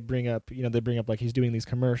think they bring up like he's doing these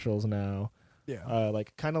commercials now, Yeah.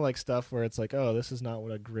 like kind of like stuff where it's like, oh, this is not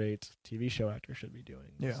what a great TV show actor should be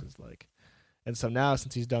doing. This Yeah. is like, and so now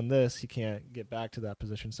since he's done this, he can't get back to that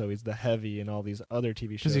position. So he's the heavy in all these other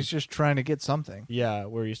TV shows. Because he's just trying to get something. Yeah,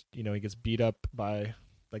 where he's he gets beat up by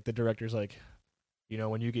like the director's like,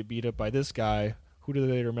 when you get beat up by this guy, who do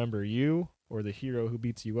they remember, you or the hero who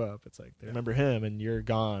beats you up? It's like they remember him, and you're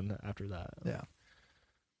gone after that. Yeah.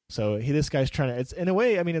 So this guy's trying to. It's in a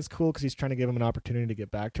way, I mean, it's cool because he's trying to give him an opportunity to get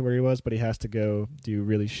back to where he was, but he has to go do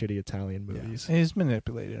really shitty Italian movies. And he's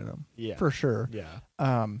manipulating him Yeah, for sure. Yeah,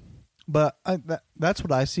 But that's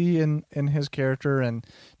what I see in his character, and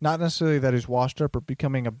not necessarily that he's washed up or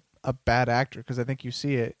becoming a bad actor, because I think you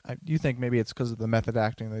see it. You think maybe it's because of the method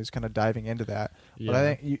acting that he's kind of diving into that. Yeah.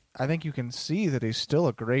 But I think you can see that he's still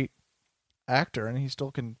a great actor and he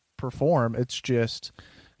still can perform. It's just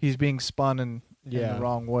he's being spun in the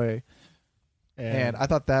wrong way. And I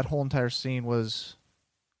thought that whole entire scene was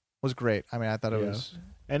great. I mean, I thought it was.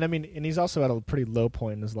 And I mean, and he's also at a pretty low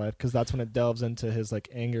point in his life, because that's when it delves into his like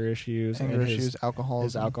anger issues,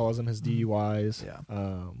 alcoholism, his DUIs. Yeah.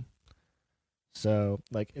 So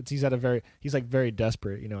like he's like very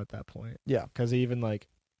desperate, at that point. Yeah. Because even like,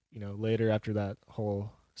 later after that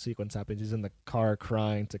whole sequence happens, he's in the car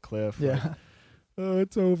crying to Cliff. Yeah. Like, oh,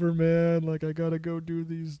 it's over, man. Like I gotta go do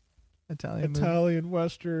these Italian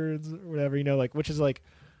westerns or whatever, like, which is like,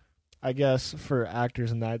 I guess for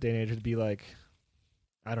actors in that day and age, it'd be like,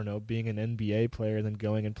 I don't know, being an NBA player and then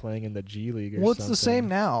going and playing in the G League or something. Well, it's the same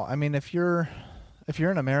now. I mean, if you're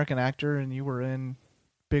an American actor and you were in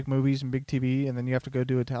big movies and big TV and then you have to go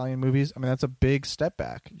do Italian movies, I mean, that's a big step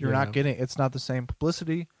back. You're not getting, it's not the same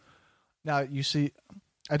publicity. Now, you see,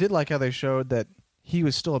 I did like how they showed that he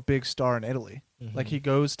was still a big star in Italy. Mm-hmm. Like he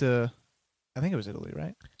goes to, I think it was Italy,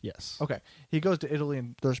 right? Yes. Okay. He goes to Italy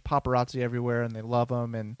and there's paparazzi everywhere and they love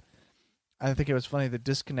him. And I think it was funny the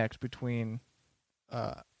disconnect between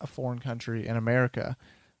a foreign country and America.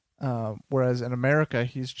 Whereas in America,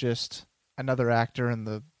 he's just another actor in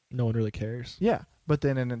the... No one really cares. Yeah. But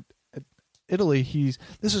then in Italy,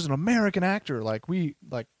 this is an American actor. We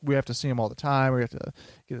have to see him all the time. We have to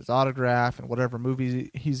get his autograph, and whatever movie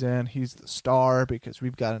he's in, he's the star because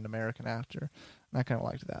we've got an American actor. And I kind of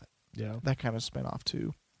liked that. Yeah. That kind of spin off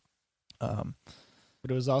too. But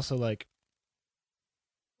it was also like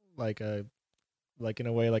in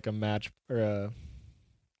a way like a match or a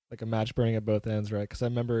match burning at both ends, right? Because I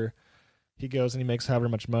remember he goes and he makes however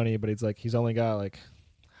much money, but he's only got like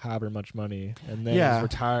however much money, and then he's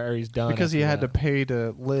retired or he's done because he had to pay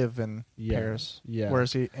to live in Paris. Yeah,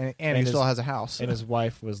 whereas he still has a house, and his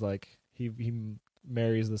wife was like he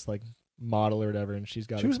marries this like model or whatever, and she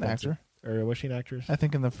was an actor. Or was she an actress? I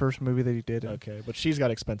think in the first movie that he did. Okay, but she's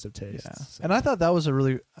got expensive taste. Yeah. So. And I thought that was a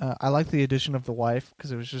really... I liked the addition of the wife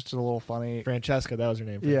because it was just a little funny. Francesca, that was her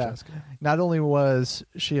name. Francesca. Yeah. Not only was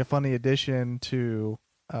she a funny addition to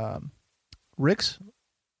Rick's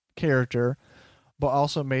character, but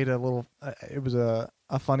also made a little... it was a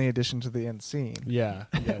funny addition to the end scene. Yeah.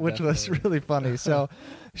 Which was really funny. So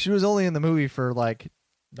she was only in the movie for like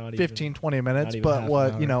 15, 20 minutes,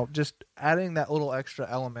 but just adding that little extra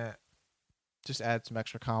element just add some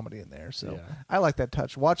extra comedy in there. So I like that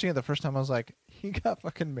touch. Watching it the first time, I was like, he got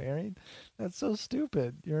fucking married? That's so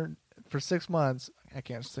stupid. You're for 6 months. I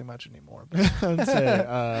can't say much anymore. I'd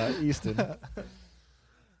say Easton.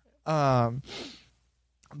 But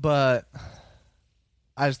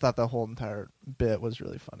I just thought the whole entire bit was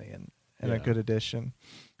really funny and a good addition.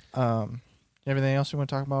 Everything else you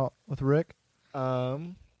want to talk about with Rick?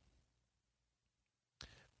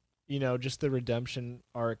 Just the redemption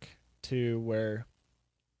arc too, where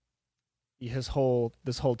this whole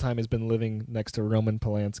time he's been living next to Roman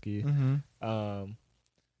Polanski. Mm-hmm.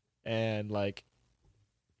 And like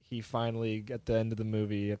he finally, at the end of the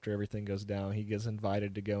movie, after everything goes down, he gets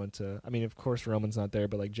invited to go into, I mean, of course Roman's not there,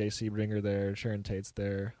 but like J.C. Bringer there, Sharon Tate's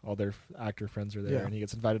there, all their actor friends are there, and he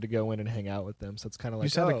gets invited to go in and hang out with them. So it's kind of like, you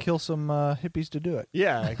just had to kill some hippies to do it.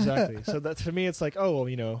 Yeah, exactly. So that to me, it's like, oh,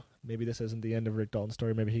 well, maybe this isn't the end of Rick Dalton's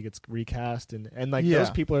story. Maybe he gets recast, and like those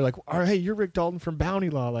people are like, oh, hey, you're Rick Dalton from Bounty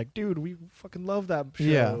Law. Like, dude, we fucking love that show.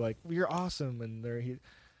 Yeah. Like, you're awesome. And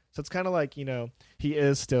so it's kind of like, he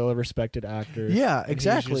is still a respected actor. Yeah,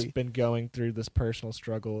 exactly. He's just been going through this personal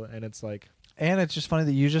struggle, and it's like... And it's just funny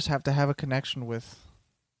that you just have to have a connection with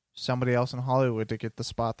somebody else in Hollywood to get the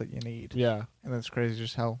spot that you need. Yeah. And it's crazy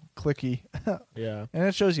just how clicky. Yeah. And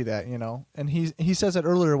it shows you that, And he says it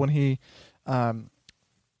earlier when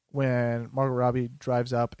when Margot Robbie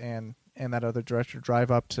drives up and that other director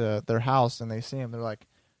drive up to their house and they see him, they're like,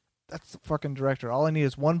 that's the fucking director. All I need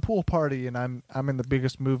is one pool party and I'm in the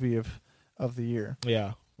biggest movie of the year.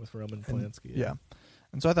 Yeah, with Roman Polanski. Yeah.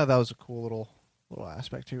 And so I thought that was a cool little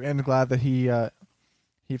aspect too. And glad that he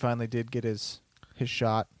finally did get his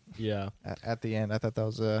shot. Yeah. At the end. I thought that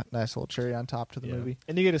was a nice little cherry on top to the movie.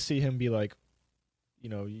 And you get to see him be like,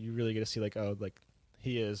 you really get to see like, oh, like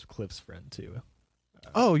he is Cliff's friend too.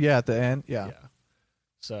 At the end. Yeah.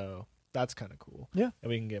 So that's kind of cool. Yeah. And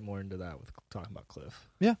we can get more into that with talking about Cliff.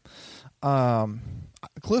 Yeah.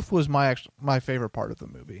 Cliff was my favorite part of the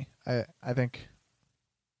movie. I think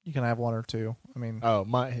you can have one or two. I mean,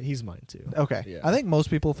 he's mine too. Okay. Yeah. I think most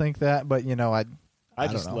people think that, but I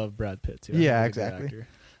just love Brad Pitt too. Yeah, exactly.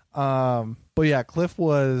 But yeah, Cliff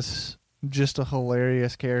was just a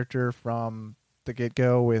hilarious character from the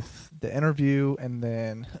get-go with the interview, and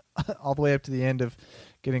then all the way up to the end of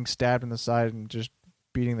getting stabbed in the side and just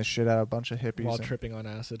beating the shit out of a bunch of hippies while and, tripping on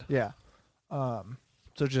acid. yeah.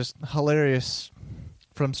 So just hilarious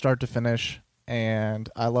from start to finish, and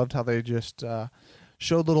I loved how they just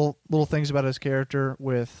showed little things about his character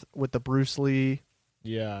with the Bruce Lee,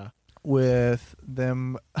 Yeah. with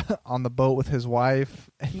them on the boat with his wife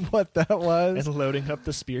and what that was. And loading up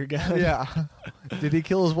the spear gun. Yeah. Did he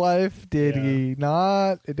kill his wife? Did Yeah. he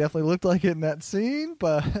not? It definitely looked like it in that scene,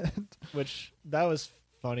 but Which, that was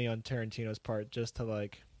funny on Tarantino's part, just to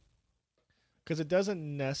like... Because it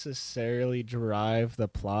doesn't necessarily drive the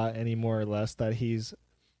plot any more or less that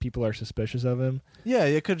people are suspicious of him. yeah,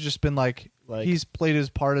 it could have just been like Like, he's played his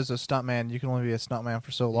part as a stuntman. You can only be a stuntman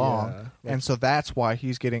for so long. Yeah, like- And so that's why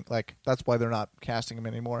he's getting, like, that's why they're not casting him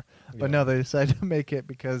anymore. But yeah. no, they decided to make it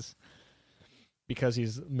because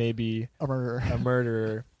He's maybe a murderer. a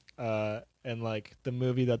murderer, and like the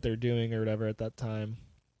movie that they're doing or whatever at that time,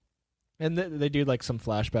 and they do like some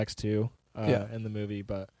flashbacks too, Yeah. in the movie.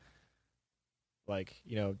 But like,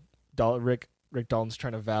 Rick Dalton's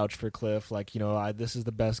trying to vouch for Cliff, like, this is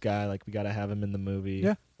the best guy, like we got to have him in the movie.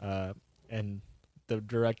 Yeah. And the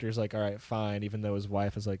director's like, all right, fine, even though his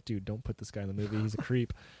wife is like, dude, don't put this guy in the movie, he's a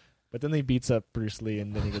creep. But then he beats up Bruce Lee,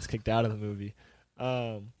 and then he gets kicked out of the movie.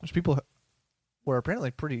 Which people were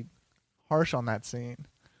apparently pretty harsh on that scene.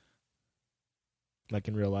 Like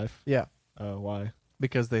in real life. Yeah. Why?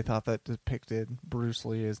 Because they thought that depicted Bruce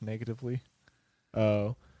Lee as negatively.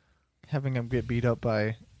 Oh. Having him get beat up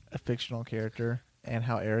by a fictional character and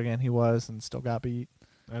how arrogant he was and still got beat.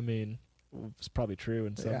 I mean, it's probably true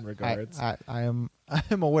in some Yeah, regards. I am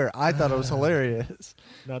aware. I thought it was hilarious.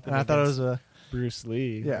 Not that And I thought it was Bruce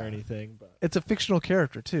Lee Yeah. or anything, but it's a fictional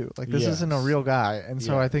character too. Like, this isn't a Yes. real guy. And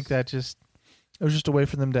so I think Yes. that it was just a way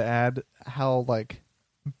for them to add how, like,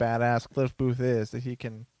 badass Cliff Booth is, that he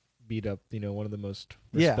can beat up, one of the most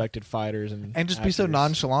Yeah. respected fighters and just be so actors.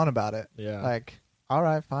 nonchalant about it. Yeah. Like, all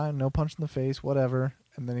right, fine, no punch in the face, whatever.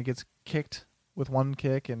 And then he gets kicked with one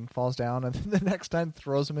kick and falls down, and then the next time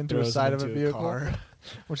throws him into the Throws side him of a into vehicle, car.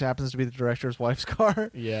 which happens to be the director's wife's car.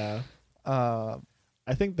 Yeah. Uh,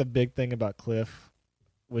 I think the big thing about Cliff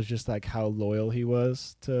was just like how loyal he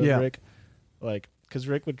was to Yeah. Rick. Like, because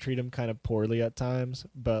Rick would treat him kind of poorly at times,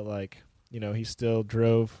 but like, he still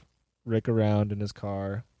drove Rick around in his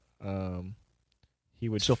car. He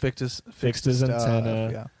would still fixed his his stuff,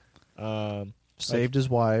 antenna. Yeah. Saved his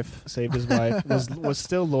wife. saved his wife. Was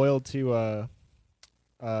still loyal to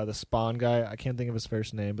the Spawn guy. I can't think of his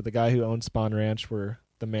first name, but the guy who owned Spawn Ranch, where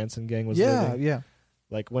the Manson gang was living. Yeah.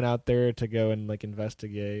 Like, went out there to go and like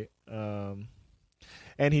investigate.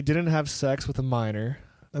 And he didn't have sex with a minor,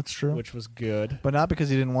 That's true. which was good. But not because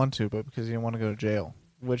he didn't want to, but because he didn't want to go to jail.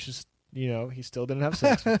 Which is, he still didn't have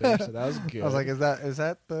sex with her, so that was good. I was like, is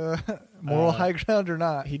that the moral high ground or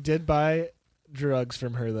not? He did buy drugs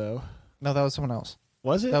from her though. No, that was someone else.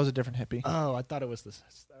 Was it? That was a different hippie. Oh, I thought it was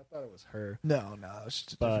her. No, it was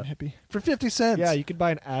just a But- different hippie. For 50 cents. Yeah, you could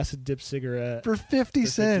buy an acid dip cigarette for 50 for 50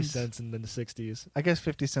 cents. cents in the 60s. I guess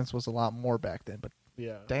 50 cents was a lot more back then, but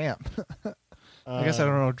Yeah. damn. I guess I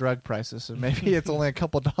don't know drug prices, so maybe it's only a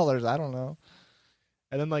couple dollars. I don't know.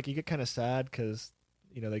 And then like you get kind of sad because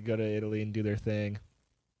they go to Italy and do their thing.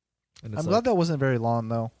 And I'm glad that wasn't very long,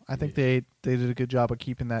 though. I think they did a good job of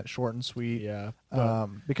keeping that short and sweet. Yeah. But,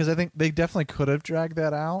 Because I think they definitely could have dragged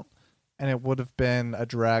that out, and it would have been a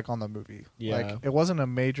drag on the movie. Yeah. Like, it wasn't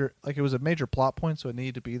it was a major plot point, so it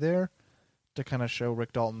needed to be there to kind of show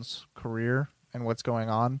Rick Dalton's career and what's going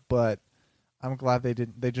on. But I'm glad they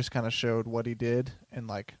didn't. They just kind of showed what he did in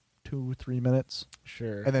like 2-3 minutes,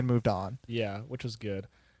 sure. and then moved on. Yeah, which was good.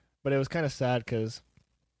 But it was kind of sad because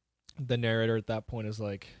the narrator at that point is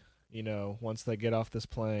like, once they get off this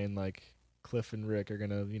plane, like Cliff and Rick are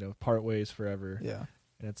gonna, part ways forever. Yeah.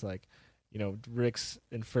 And it's like, Rick's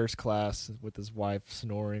in first class with his wife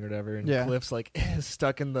snoring or whatever, and Yeah. Cliff's like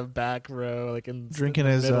stuck in the back row, like in Drinking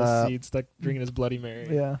the his, middle seat, stuck drinking his Bloody Mary.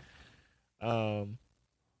 Yeah.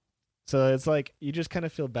 So it's like you just kind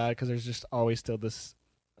of feel bad because there's just always still this,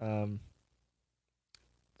 I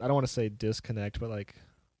don't want to say disconnect, but like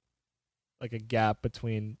a gap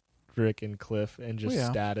between Rick and Cliff and just yeah.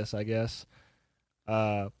 status, I guess.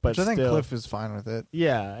 But Which I think still, Cliff is fine with it.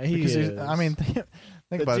 yeah, he Because is. I mean, think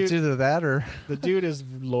The about it. It's dude- either that or the dude is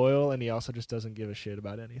loyal, and he also just doesn't give a shit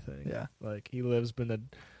about anything. yeah. Like he lives in a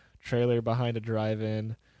trailer behind a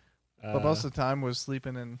drive-in. But most of the time was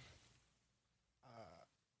sleeping in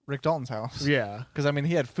Rick Dalton's house. yeah, Because I mean,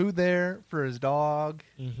 he had food there for his dog,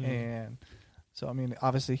 Mhm. and so I mean,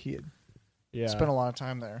 obviously he had Yeah. spent a lot of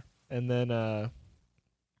time there. And then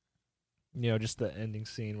just the ending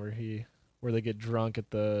scene where they get drunk at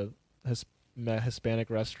the Hispanic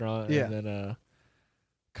restaurant, Yeah. and then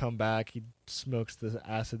come back, he smokes the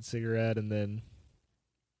acid cigarette, and then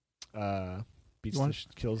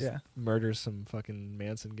kills, murders some fucking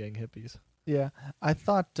Manson gang hippies. Yeah, I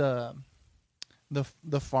thought the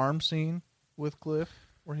farm scene with Cliff,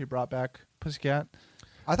 where he brought back Pussycat,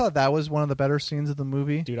 I thought that was one of the better scenes of the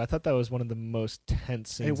movie. Dude, I thought that was one of the most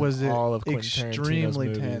tense scenes. It was in all of Quentin extremely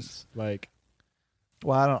Tarantino's movies. tense. Like,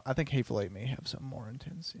 well, I think Hateful Eight may have some more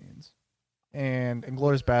intense scenes, and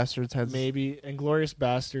Inglourious Bastards has maybe Inglourious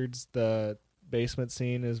Bastards, the basement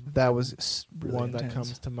scene is really one intense. that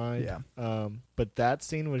comes to mind. Yeah. But that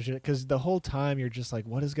scene was because the whole time you're just like,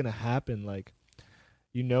 what is gonna happen? Like,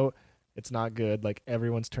 it's not good. Like,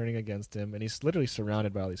 everyone's turning against him, and he's literally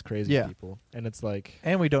surrounded by all these crazy people. And it's like,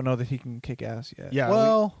 and we don't know that he can kick ass yet. Yeah.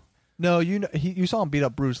 Well, no, you saw him beat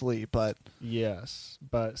up Bruce Lee, but yes,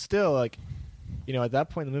 but still, like, at that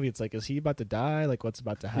point in the movie, it's like, is he about to die? Like, what's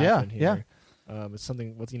about to happen here? Yeah. It's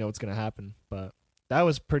something. What's gonna happen? But that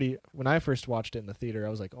was pretty. When I first watched it in the theater, I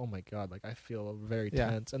was like, oh my god, like, I feel very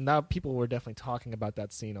tense. And now people were definitely talking about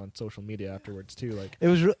that scene on social media afterwards too. Like, it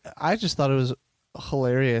was. I just thought it was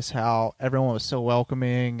hilarious how everyone was so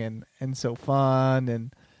welcoming and so fun,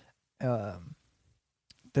 and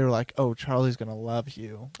they were like, oh, Charlie's gonna love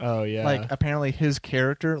you. Oh yeah. Like, apparently his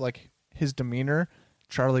character, like his demeanor,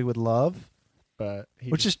 Charlie would love. But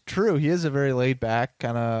which is true. He is a very laid back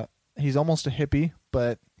kind of. He's almost a hippie,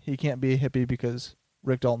 but he can't be a hippie because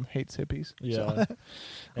Rick Dalton hates hippies. Yeah.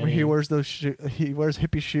 So, he wears he wears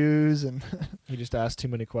hippie shoes, and he just asked too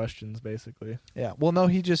many questions, basically. Yeah. Well, no,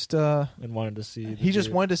 he just and wanted to see. He just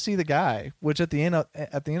wanted to see the guy. Which at the end of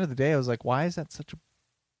the day, I was like, why is that such a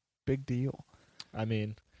big deal? I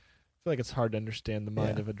mean, I feel like it's hard to understand the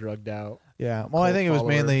mind of a drugged out. Yeah. Well, I think it was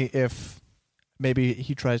mainly if maybe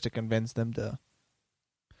he tries to convince them to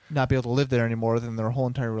not be able to live there anymore, than their whole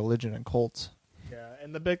entire religion and cults. Yeah,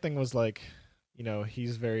 and the big thing was like,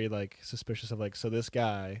 he's very like suspicious of like, so this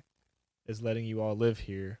guy is letting you all live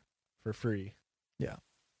here for free. Yeah.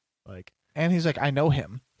 Like, and he's like, I know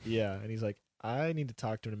him. Yeah, and he's like, I need to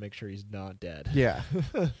talk to him to make sure he's not dead. Yeah.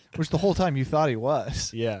 Which the whole time you thought he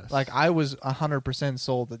was. Yes. Like, I was 100%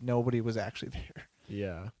 sold that nobody was actually there.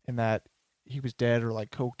 Yeah. And that he was dead or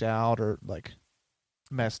like coked out or like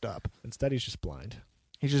messed up. Instead, he's just blind.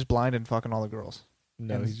 He's just blind and fucking all the girls.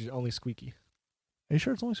 No, he's just only Squeaky. Are you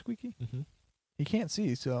sure it's only Squeaky? Mm-hmm. He can't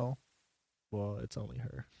see, so. Well, it's only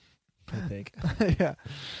her, I think. Yeah.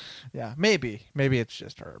 Yeah, maybe. Maybe it's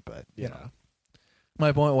just her, but, you know. Yeah.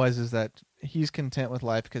 My point is that he's content with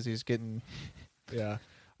life because he's getting... Yeah.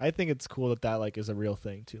 I think it's cool that like is a real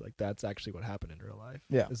thing, too. Like, that's actually what happened in real life.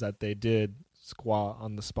 Yeah. Is that they did squat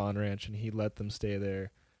on the Spawn Ranch, and he let them stay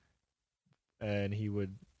there, and he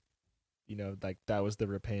would... like, that was the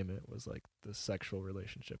repayment, was like the sexual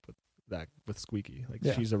relationship with Squeaky.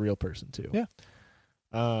 Like, she's a real person too. Yeah.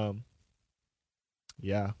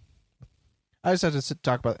 Yeah. I just had to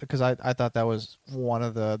talk about it because I thought that was one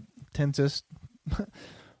of the tensest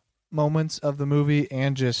moments of the movie,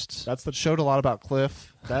 and just showed a lot about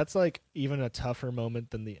Cliff. That's like even a tougher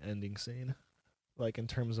moment than the ending scene, like in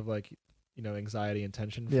terms of like, anxiety and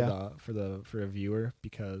tension for a viewer,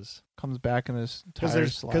 because comes back in his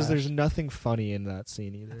tires because there's nothing funny in that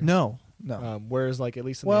scene either. No. Whereas like at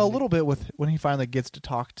least in a little bit with when he finally gets to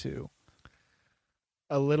talk to.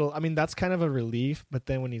 A little. I mean, that's kind of a relief, but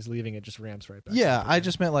then when he's leaving, it just ramps right back. Yeah, I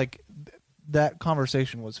just meant like that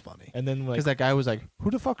conversation was funny, and then like because that guy was like, "Who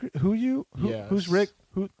the fuck? Who you? Who's Rick?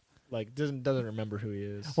 Who?" Like doesn't remember who he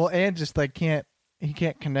is. Well, and just like can't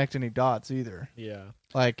connect any dots either. Yeah,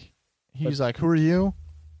 like. He's like, who are you?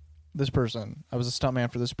 This person. I was a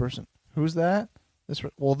stuntman for this person. Who's that? This.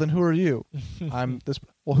 Well, then who are you? I'm this.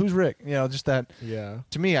 Well, who's Rick? Just that. Yeah.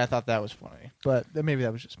 To me, I thought that was funny, but maybe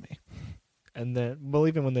that was just me. And then, well,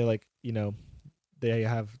 even when they like, they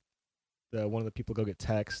have one of the people go get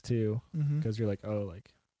Tex too, because you're like, oh,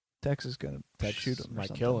 like Tex is gonna shoot him,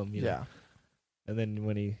 might kill him. Yeah. And then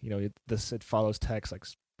when he, it follows Tex like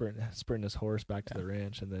sprinting his horse back to the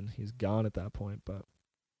ranch, and then he's gone at that point, but.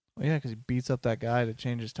 Well, yeah, because he beats up that guy to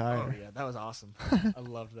change his tire. Oh, yeah, that was awesome. I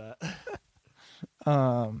loved that.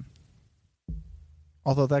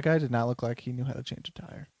 Although that guy did not look like he knew how to change a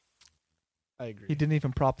tire. I agree. He didn't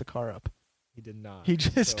even prop the car up. He did not. He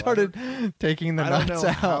just started taking the nuts out. I don't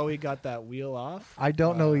know how he got that wheel off. I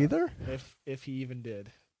don't know either. If he even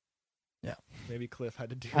did. Yeah. Maybe Cliff had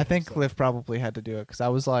to do it. I think Cliff probably had to do it, because I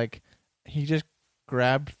was like, he just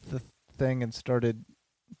grabbed the thing and started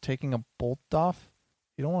taking a bolt off.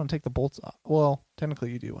 You don't want to take the bolts off. Well,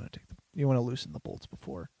 technically you do want to take the to loosen the bolts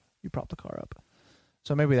before you prop the car up.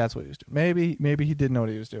 So maybe that's what he was doing. Maybe he did know what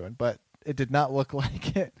he was doing, but it did not look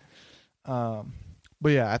like it. But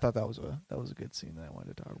yeah, I thought that was a good scene that I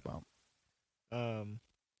wanted to talk about.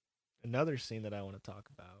 Another scene that I want to talk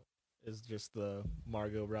about is just the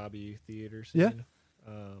Margot Robbie theater scene. Yeah.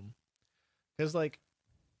 Because like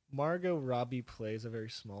Margot Robbie plays a very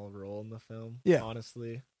small role in the film. Yeah.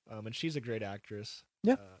 Honestly, and she's a great actress.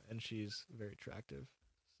 Yeah. And she's very attractive.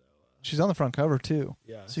 So she's on the front cover too.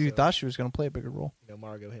 Yeah. So you thought she was going to play a bigger role?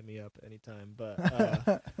 Margot, hit me up anytime.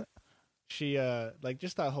 But she like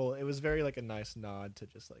just that whole. It was very like a nice nod to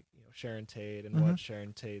just like Sharon Tate and what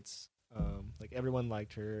Sharon Tate's. Like everyone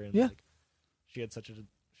liked her, and like she had such a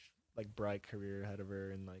like bright career ahead of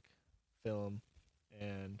her in like film,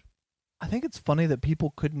 and I think it's funny that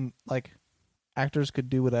people couldn't like actors could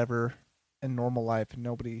do whatever in normal life and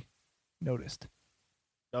nobody noticed.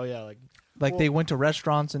 Oh yeah, like they went to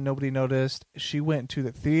restaurants and nobody noticed. She went to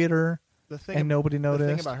the theater and nobody noticed.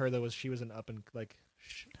 The thing about her though was she was an up and like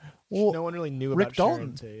no one really knew Rick about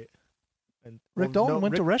Dalton. Sharon Tate. And Rick Dalton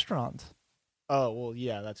went to restaurants. Oh well,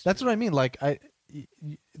 yeah, that's what I mean. Like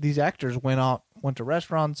these actors went to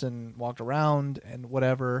restaurants and walked around and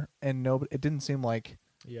whatever, and it didn't seem like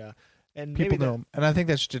and people know him. And I think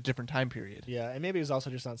that's just a different time period. Yeah, and maybe it was also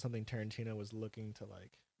just not something Tarantino was looking to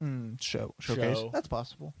like showcase. That's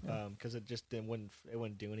possible. Because it just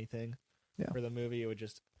wouldn't do anything for the movie. It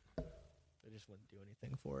just wouldn't do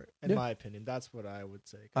anything for it. In my opinion, that's what I would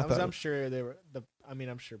say. I'm sure they were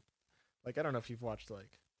I'm sure. Like I don't know if you've watched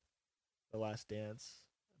like The Last Dance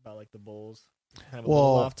about like the Bulls. Kind of a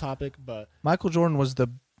little off topic, but Michael Jordan was the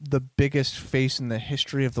biggest face in the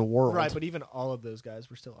history of the world. Right, but even all of those guys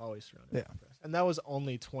were still always surrounded by press. And that was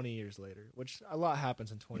only 20 years later, which a lot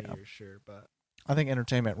happens in 20 years, sure, but I think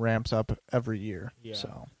entertainment ramps up every year. Yeah.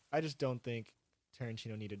 So I just don't think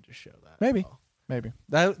Tarantino needed to show that. Maybe.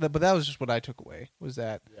 But that was just what I took away was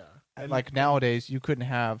that like nowadays you couldn't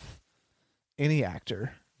have any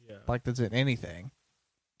actor like that's in anything.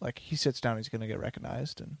 Like he sits down, he's going to get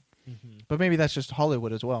recognized and but maybe that's just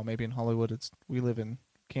Hollywood as well. Maybe in Hollywood, we live in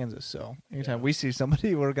Kansas, so anytime we see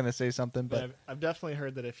somebody, we're gonna say something. But I've definitely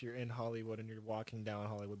heard that if you're in Hollywood and you're walking down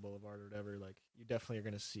Hollywood Boulevard or whatever, like you definitely are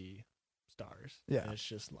gonna see stars. Yeah, and it's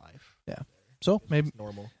just life. Yeah, so it's maybe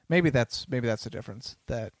normal. Maybe that's the difference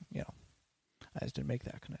that I just didn't make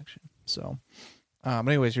that connection. So,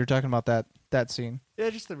 anyways, you're talking about that scene.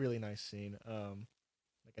 Yeah, just a really nice scene.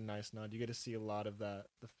 Like a nice nod. You get to see a lot of the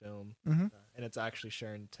film, and it's actually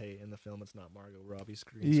Sharon Tate in the film. It's not Margot Robbie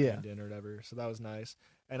screened in or whatever. So that was nice.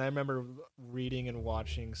 And I remember reading and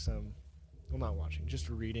watching just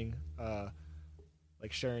reading.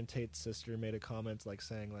 Like Sharon Tate's sister made a comment like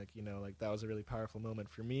saying like like that was a really powerful moment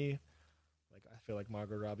for me. Like I feel like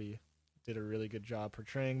Margot Robbie did a really good job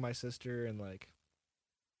portraying my sister, and like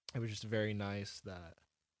it was just very nice that.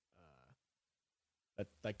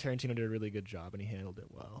 Like Tarantino did a really good job and he handled it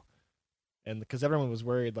well, and because everyone was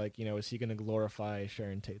worried, like is he going to glorify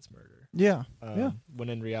Sharon Tate's murder? Yeah, When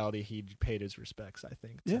in reality he paid his respects, I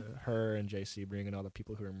think, to her and J.C. Sebring and all the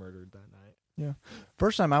people who were murdered that night. Yeah,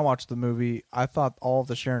 first time I watched the movie, I thought all of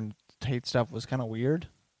the Sharon Tate stuff was kind of weird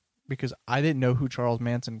because I didn't know who Charles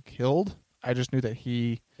Manson killed. I just knew that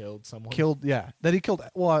he killed someone. That he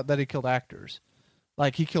killed actors,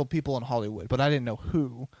 like he killed people in Hollywood, but I didn't know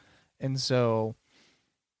who, and so.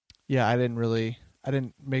 Yeah, I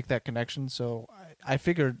didn't make that connection, so I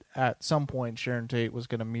figured at some point Sharon Tate was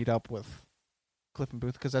going to meet up with Clifton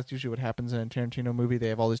Booth, because that's usually what happens in a Tarantino movie. They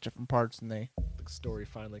have all these different parts, and the story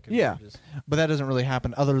finally converges. But that doesn't really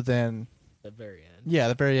happen other than the very end. Yeah,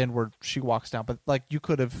 the very end where she walks down. But like you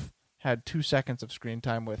could have had 2 seconds of screen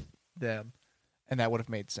time with them, and that would have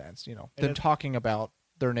made sense. Them talking about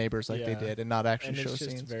their neighbors like they did, and not actually show scenes.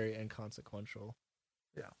 It's just very inconsequential.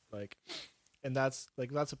 Yeah, and that's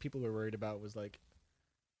what people were worried about was like,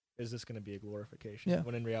 is this going to be a glorification? Yeah.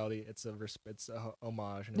 When in reality, it's a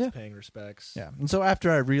homage and it's paying respects. Yeah. And so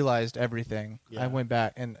after I realized everything, I went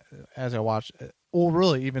back and as I watched,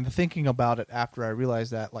 really even thinking about it after I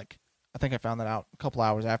realized that, like, I think I found that out a couple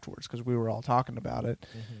hours afterwards because we were all talking about it,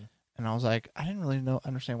 and I was like, I didn't really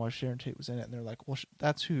understand why Sharon Tate was in it, and they're like, well,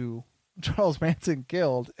 that's who Charles Manson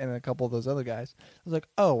killed, and a couple of those other guys. I was like,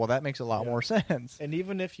 oh, well, that makes a lot more sense. And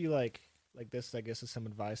even if you like this, I guess is some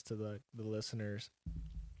advice to the listeners,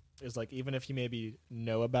 is like, even if you maybe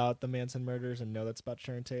know about the Manson murders and know that's about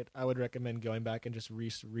Sharon Tate, I would recommend going back and just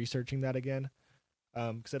researching that again,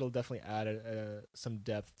 because it'll definitely add some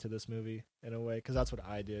depth to this movie in a way, because that's what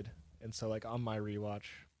I did. And so like on my rewatch,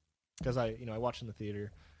 because I watched in the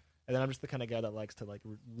theater, And then I'm just the kind of guy that likes to like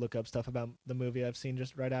look up stuff about the movie I've seen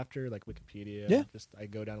just right after, like Wikipedia. Yeah. Just I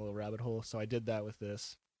go down a little rabbit hole. So I did that with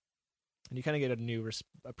this, and you kind of get a new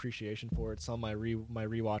appreciation for it. So on my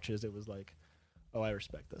rewatches, it was like, oh, I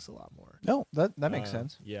respect this a lot more. No, that makes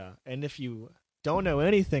sense. Yeah, and if you don't know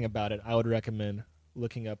anything about it, I would recommend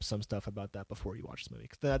looking up some stuff about that before you watch this movie,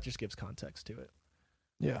 because that just gives context to it.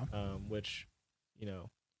 Yeah. Which, you know,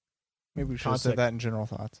 maybe we should have said that in general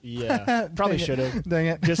thoughts. Yeah, probably should have. Dang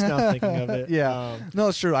it. Just now thinking of it. Yeah. No,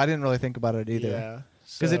 it's true. I didn't really think about it either. Yeah.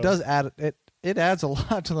 Because it does add it adds a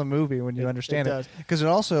lot to the movie when you understand it. Because it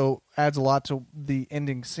also adds a lot to the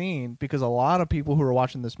ending scene. Because a lot of people who were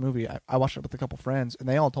watching this movie, I watched it with a couple friends, and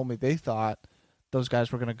they all told me they thought those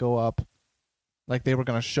guys were going to go up, like they were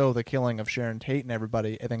going to show the killing of Sharon Tate and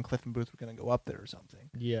everybody, and then Cliff and Booth were going to go up there or something.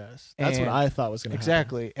 Yes, that's what I thought was going to happen.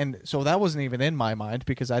 Exactly, and so that wasn't even in my mind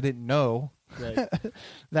because I didn't know right.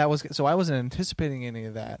 that was. So I wasn't anticipating any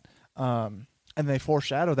of that. And they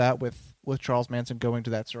foreshadow that with Charles Manson going to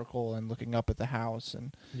that circle and looking up at the house,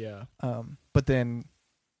 and yeah. But then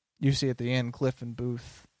you see at the end Cliff and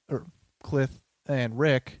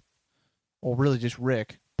Rick, or really just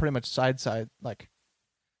Rick, pretty much side like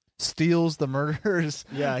steals the murders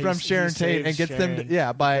from Sharon Tate and gets Sharon them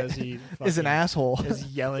to, by is an asshole. Is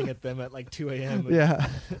yelling at them at like 2 a.m. Yeah.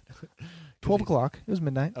 12 o'clock. It was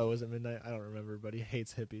midnight. Oh, was it midnight? I don't remember, but he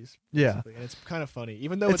hates hippies. Yeah. And it's kind of funny,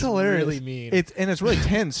 even though it's hilarious. Really mean. It's really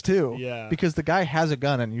tense too. Yeah. Because the guy has a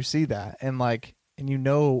gun and you see that, and you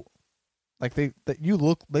know, like they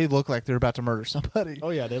look like they're about to murder somebody. Oh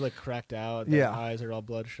yeah, they look cracked out. Their eyes are all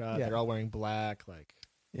bloodshot. Yeah. They're all wearing black. Like.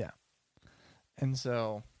 Yeah. And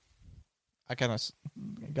so, I kind of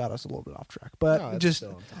got us a little bit off track, but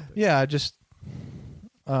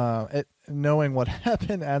knowing what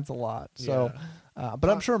happened adds a lot. So, but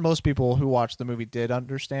I'm sure most people who watched the movie did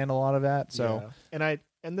understand a lot of that. So, and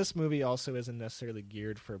this movie also isn't necessarily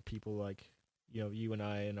geared for people like, you and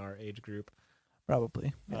I in our age group.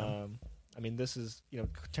 Probably. Yeah. I mean, this is,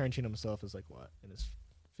 Tarantino himself is like what, in his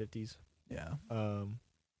 50s? Yeah.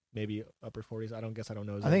 Maybe upper 40s. I don't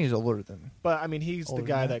know his age. Think he's older than. But I mean, he's the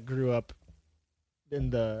guy that grew up in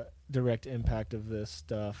the direct impact of this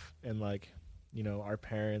stuff, and like, our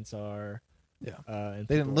parents are. Yeah. And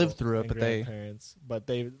they didn't live through it, but parents, but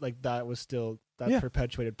they like that was still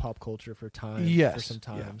perpetuated pop culture for time. Yes. For some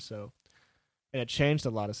time. Yeah. So, and it changed a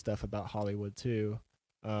lot of stuff about Hollywood too.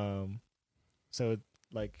 So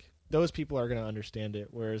like those people are gonna understand it,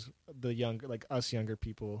 whereas the younger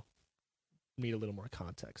people need a little more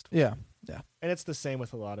context. Yeah. Yeah. And it's the same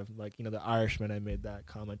with a lot of like, the Irishman. I made that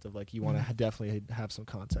comment of like, you want to definitely have some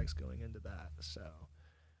context going into that. So.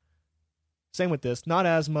 Same with this. Not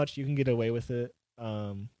as much. You can get away with it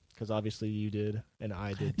because obviously you did and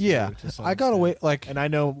I did too, yeah, I got away and I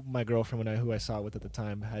know my girlfriend who I saw it with at the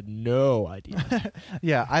time had no idea.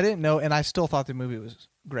 Yeah, I didn't know, and I still thought the movie was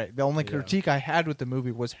great. The only critique I had with the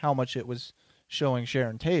movie was how much it was showing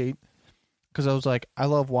Sharon Tate, because I was like, I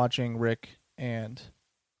love watching Rick and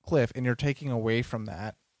Cliff, and you're taking away from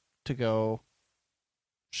that to go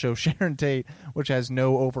show Sharon Tate, which has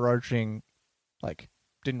no overarching, like,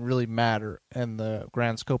 didn't really matter in the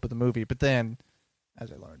grand scope of the movie. But then,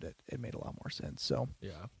 as I learned it made a lot more sense. So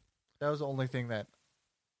yeah, that was the only thing that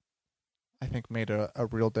I think made a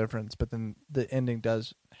real difference. But then the ending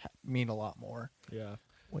does mean a lot more. Yeah,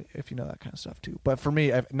 if you know that kind of stuff too. But for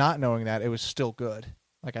me, not knowing that, it was still good.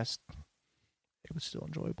 Like it was still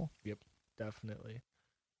enjoyable. Yep, definitely.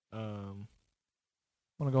 Want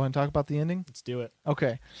to go ahead and talk about the ending? Let's do it.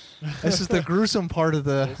 Okay, this is the gruesome part of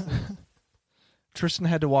the. Tristan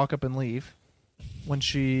had to walk up and leave. When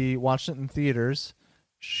she watched it in theaters,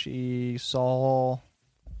 she saw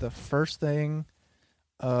the first thing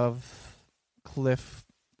of Cliff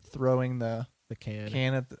throwing the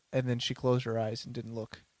can at and then she closed her eyes and didn't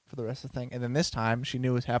look for the rest of the thing. And then this time, she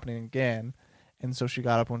knew it was happening again, and so she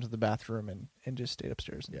got up, went to the bathroom, and just stayed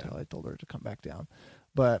upstairs until I told her to come back down.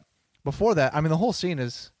 But before that, I mean, the whole scene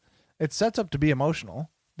it sets up to be emotional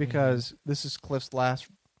because this is Cliff's last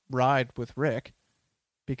ride with Rick,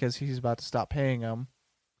 because he's about to stop paying him,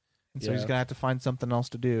 and so he's gonna have to find something else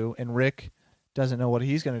to do. And Rick doesn't know what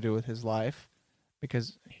he's gonna do with his life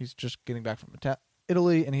because he's just getting back from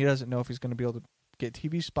Italy, and he doesn't know if he's gonna be able to get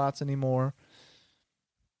TV spots anymore.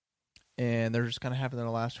 And they're just kind of having their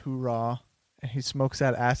last hoorah, and he smokes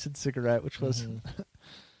that acid cigarette, which was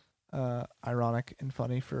ironic and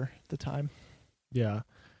funny for the time. Yeah,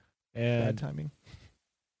 and bad timing.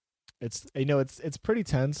 It's it's pretty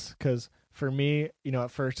tense because. For me, at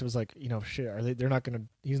first it was like, shit,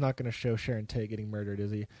 he's not gonna show Sharon Tate getting murdered, is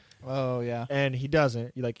he? Oh yeah. And he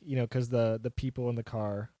doesn't, because the people in the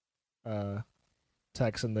car,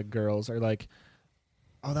 Tex and the girls are like,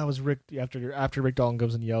 "Oh, that was Rick." After Rick Dalton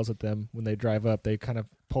goes and yells at them when they drive up, they kind of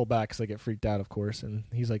pull back because they get freaked out, of course. And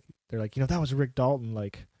they're like, that was Rick Dalton,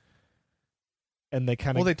 like. And they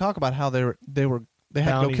kind of they talk about how they had to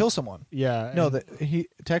go kill someone. Yeah. No,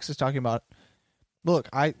 Tex is talking about. Look,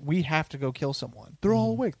 we have to go kill someone. They're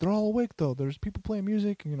all awake. They're all awake though. There's people playing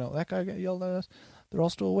music. That guy got yelled at us. They're all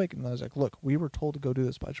still awake. And I was like, look, we were told to go do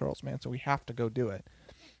this by Charles Manson. We have to go do it.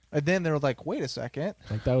 And then they were like, wait a second.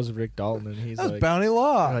 Like, that was Rick Dalton, and he's that was like, Bounty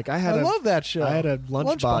Law. Like, I love that show. I had a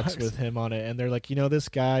lunchbox with him on it, and they're like, this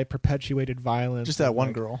guy perpetuated violence. Just that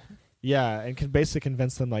one girl. Yeah, and can basically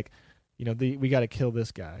convince them, like, we got to kill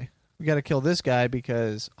this guy. We got to kill this guy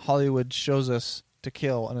because Hollywood shows us to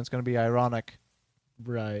kill, and it's going to be ironic,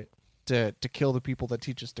 right? To kill the people that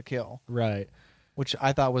teach us to kill, right? Which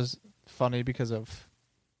I thought was funny because of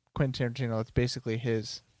Quentin Tarantino. It's basically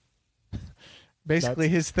his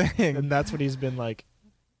thing, and that's what he's been like.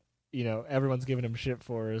 Everyone's giving him shit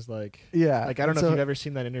for is like, yeah. Like, I don't know if you've ever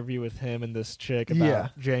seen that interview with him and this chick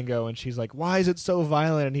about Django, and she's like, "Why is it so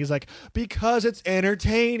violent?" And he's like, "Because it's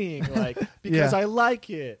entertaining, like because I like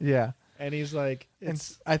it." Yeah. And he's like,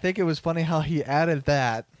 I think it was funny how he added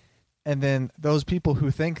that, and then those people who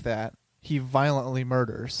think that he violently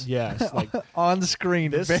murders. Yes, like on the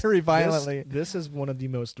screen, very violently. This is one of the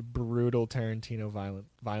most brutal Tarantino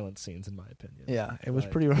violent scenes, in my opinion. Yeah, it was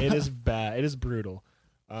pretty rough. It is bad. It is brutal.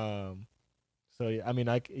 So yeah, I mean,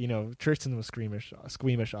 Tristan was squeamish,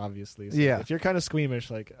 obviously. So yeah. If you're kind of squeamish,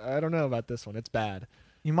 like, I don't know about this one. It's bad.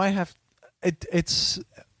 You might have. It's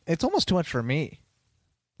almost too much for me.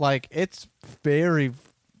 Like, it's very,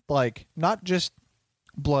 like, not just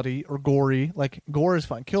bloody or gory. Like, gore is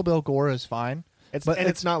fine. Kill Bill gore is fine. It's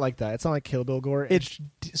not like that. It's not like Kill Bill gore. It's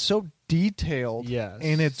so detailed. Yes.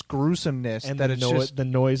 In its gruesomeness and that it's just the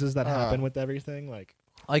noises that happen with everything, like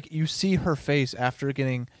you see her face after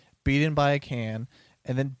getting beaten by a can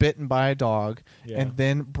and then bitten by a dog and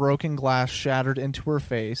then broken glass shattered into her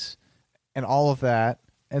face and all of that.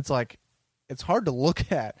 It's like, it's hard to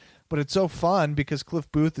look at, but it's so fun because Cliff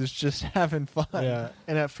Booth is just having fun. Yeah.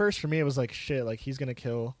 And at first for me it was like, shit, like he's gonna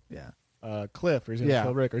kill Cliff, or he's gonna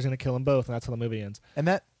kill Rick, or he's gonna kill them both, and that's how the movie ends. And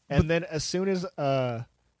then as soon as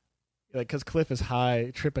because Cliff is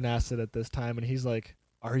high, tripping acid at this time, and he's like,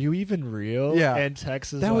 "Are you even real?" Yeah. And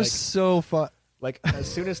Tex is that was so fun. Like,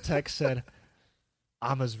 as soon as Tex said,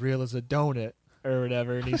 "I'm as real as a donut," or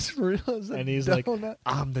whatever, and he's like,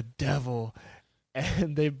 "I'm the devil,"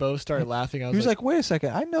 and they both start laughing. He was like, "Wait a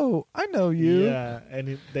second, I know you." Yeah,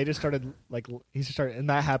 and they just started and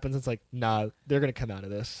that happens. It's like, nah, they're gonna come out of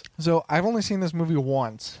this. So I've only seen this movie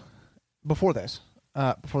once before this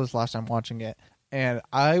last time watching it, and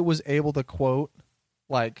I was able to quote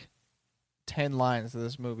like 10 lines of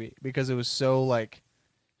this movie because it was so like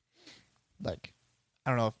I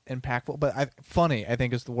don't know if impactful, but funny, I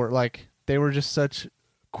think is the word. Like, they were just such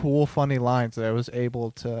cool, funny lines that I was able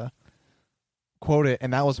to quote it,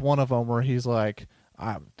 and that was one of them where he's like,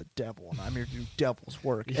 "I'm the devil and I'm here to do devil's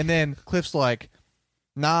work," and then Cliff's like,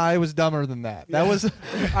 "Nah, I was dumber than that." That was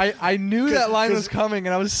I knew that line was coming,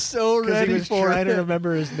 and I was so ready he was for trying it. to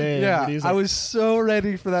remember his name. Yeah, like, I was so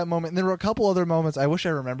ready for that moment. And there were a couple other moments I wish I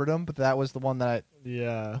remembered them, but that was the one that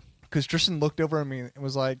because Tristan looked over at me and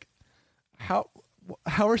was like, how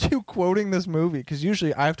are you quoting this movie? Because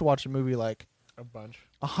usually I have to watch a movie like a bunch,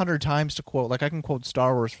 100 times to quote. Like, I can quote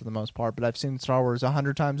Star Wars for the most part, but I've seen Star Wars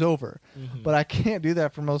 100 times over. Mm-hmm. But I can't do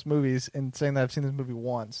that for most movies. And saying that I've seen this movie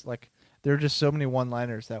once, like, there are just so many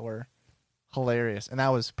one-liners that were hilarious, and that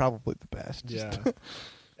was probably the best. Yeah.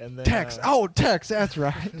 And then Tex, Tex, that's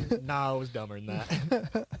right. Nah, I was dumber than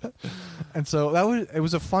that. And so it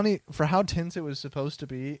was a funny, for how tense it was supposed to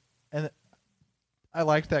be, and I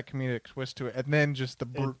liked that comedic twist to it. And then just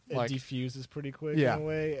it diffuses pretty quick in a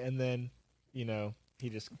way, and then he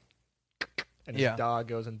just his dog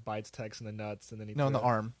goes and bites Tex in the nuts, and then in the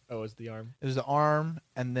arm. Oh, it's the arm. It was the arm,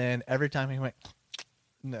 and then every time he went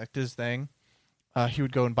did his thing, he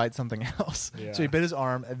would go and bite something else. Yeah. So he bit his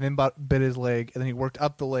arm, and then bit his leg, and then he worked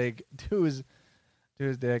up the leg to his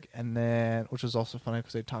dick, and then, which was also funny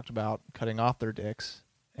because they talked about cutting off their dicks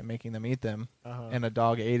and making them eat them, and a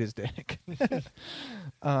dog ate his dick.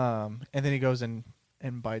 And then he goes and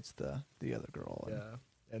bites the other girl.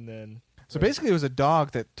 And then so basically it was a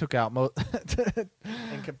dog that took out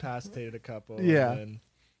incapacitated a couple. Yeah. And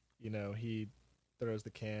then, he throws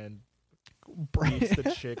the can, beats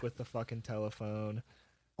the chick with the fucking telephone.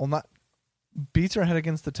 Well, beats her head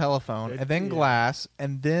against the telephone, and then glass,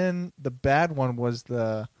 and then the bad one was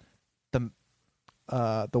the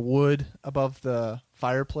wood above the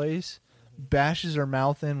fireplace. Bashes her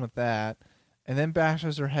mouth in with that, and then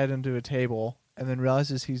bashes her head into a table, and then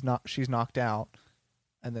realizes she's knocked out,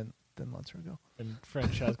 and then lets her go. And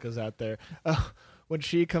Francesca's out there. When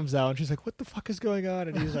she comes out and she's like, "What the fuck is going on?"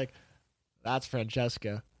 And he's like, "That's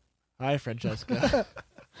Francesca. Hi, Francesca."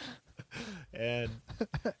 And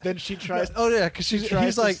then she tries. Oh yeah, because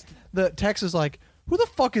he's like, the text is like, "Who the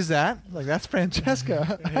fuck is that?" Like, that's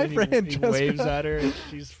Francesca. Hi, Francesca. He waves at her and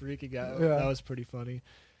she's freaking out. Yeah. That was pretty funny.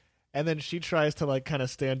 And then she tries to like kind of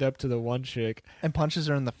stand up to the one chick and punches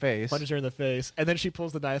her in the face. And then she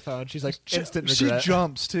pulls the knife out and she's like, instant She regret.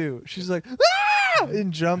 jumps too. She's like, "Ah!"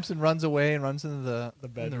 and jumps and runs away and runs into the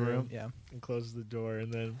bedroom. in the room. Yeah, and closes the door.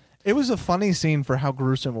 And then it was a funny scene for how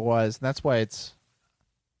gruesome it was, and that's why I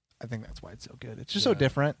think that's why it's so good. It's just so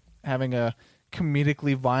different having a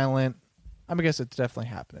comedically violent. I guess it's definitely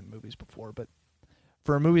happened in movies before, but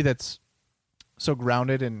for a movie that's so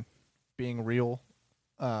grounded in being real.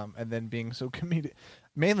 And then being so comedic.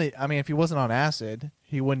 Mainly, if he wasn't on acid,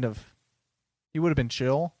 he would have been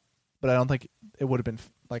chill, but I don't think it would have been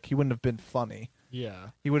he wouldn't have been funny. Yeah.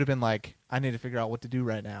 He would have been like, I need to figure out what to do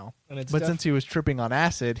right now. But since he was tripping on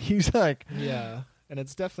acid, he's like, yeah. And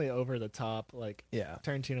it's definitely over the top. Like, yeah.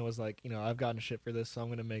 Tarantino was like, I've gotten shit for this, so I'm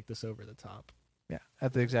going to make this over the top. Yeah.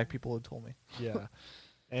 At the exact people who told me. Yeah.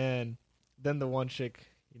 And then the one chick,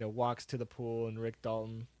 walks to the pool and Rick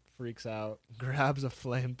Dalton freaks out, grabs a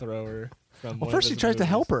flamethrower from. Well, first he tries to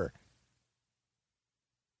help her.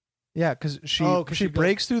 Yeah, because she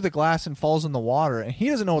breaks through the glass and falls in the water, and he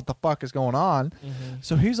doesn't know what the fuck is going on. Mm-hmm.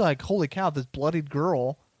 So he's like, "Holy cow! This bloodied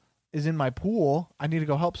girl is in my pool. I need to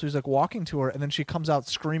go help." So he's like walking to her, and then she comes out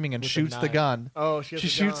screaming and shoots the gun. Oh, she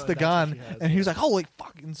shoots the gun, and he's like, "Holy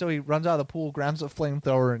fuck!" And so he runs out of the pool, grabs a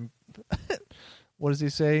flamethrower, and what does he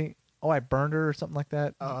say? "Oh, I burned her," or something like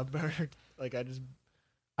that. Oh, I burned her.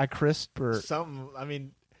 I crisped or something.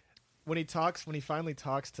 When he finally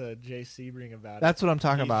talks to Jay Sebring about it, that's what I'm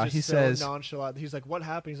talking about. He says nonchalant. He's like, "What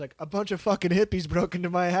happened?" He's like, "A bunch of fucking hippies broke into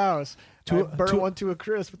my house. Burn one to a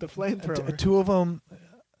crisp with the flamethrower." Two of them,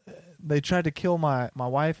 they tried to kill my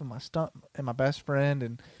wife and my best friend,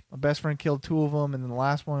 and my best friend killed two of them, and then the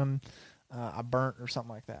last one I burnt or something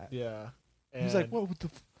like that. Yeah. And he's like, "What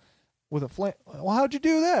with a flame? Well, how'd you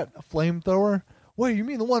do that? A flamethrower?" Wait, you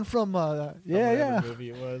mean the one from yeah. movie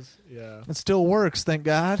it was? Yeah. It still works, thank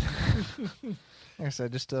God. Like I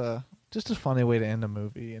said, just a funny way to end a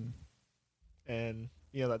movie, and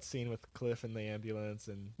that scene with Cliff in the ambulance,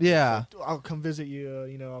 and yeah, like, "I'll come visit you.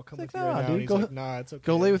 I'll come with you right now." Dude, and he's like, "Nah, it's okay.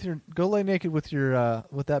 Go lay naked with your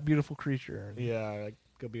with that beautiful creature." Yeah, like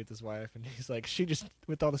go be with his wife, and he's like, "She just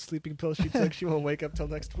with all the sleeping pills she took, she won't wake up till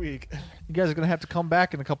next week." You guys are gonna have to come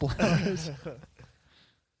back in a couple hours.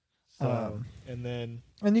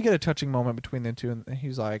 And you get a touching moment between the two, and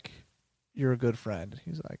he's like, "You're a good friend."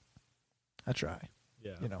 He's like, "I try."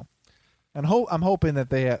 Yeah. And I'm hoping that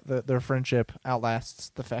their friendship outlasts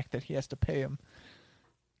the fact that he has to pay him.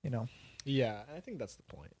 Yeah, I think that's the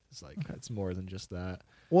point. It's like it's more than just that.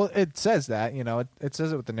 Well, it says that, it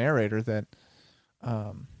says it with the narrator that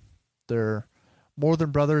they're more than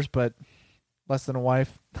brothers, but less than a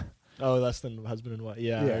wife. Oh, less than husband and wife.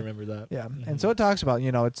 Yeah, I remember that. Yeah, mm-hmm. And so it talks about,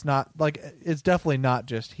 it's not like, it's definitely not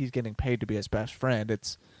just he's getting paid to be his best friend.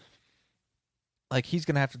 It's like he's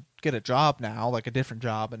going to have to get a job now, like a different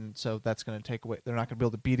job, and so that's going to take away. They're not going to be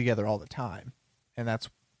able to be together all the time, and that's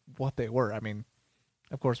what they were.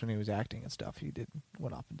 Of course, when he was acting and stuff, he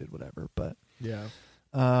went off and did whatever. But yeah,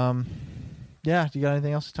 yeah. Do you got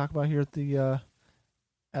anything else to talk about here at the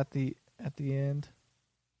end?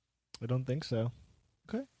 I don't think so.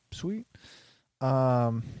 Okay. Sweet.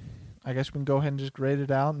 I guess we can go ahead and just grade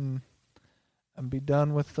it out and be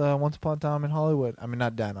done with Once Upon a Time in Hollywood.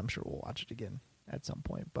 Not done. I'm sure we'll watch it again at some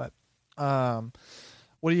point. But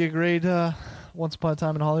what do you grade Once Upon a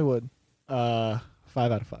Time in Hollywood? 5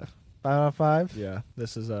 out of 5. 5 out of 5? Yeah.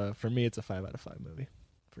 This is for me. It's a 5 out of 5 movie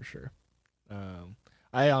for sure.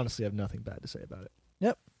 I honestly have nothing bad to say about it.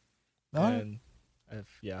 Yep. And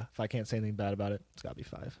if I can't say anything bad about it, it's got to be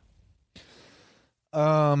 5.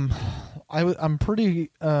 I'm pretty.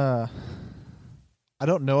 I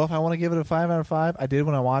don't know if I want to give it a 5 out of 5. I did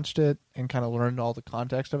when I watched it and kind of learned all the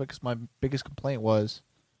context of it, because my biggest complaint was,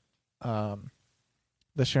 the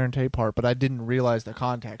Sharon Tate part, but I didn't realize the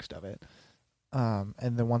context of it. And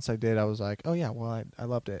then once I did, I was like, oh yeah, well I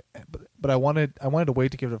loved it. But I wanted to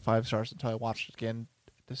wait to give it 5 stars until I watched it again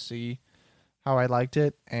to see how I liked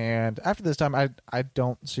it. And after this time, I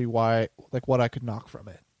don't see why, like, what I could knock from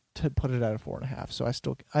it to put it at a 4.5. So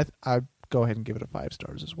I go ahead and give it a 5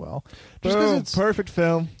 stars as well. Just because it's perfect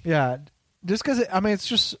film. Yeah, just because it's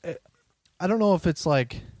just, I don't know if it's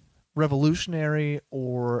like revolutionary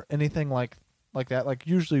or anything like like that. Like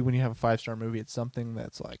usually when you have a 5-star movie, it's something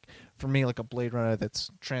that's like, for me, like a Blade Runner that's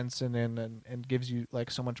transcendent and gives you like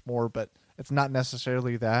so much more, but it's not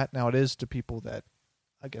necessarily that. Now it is to people that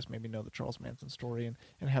I guess maybe know the Charles Manson story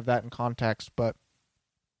and have that in context, but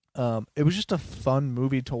it was just a fun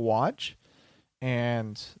movie to watch,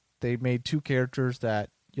 and they made 2 characters that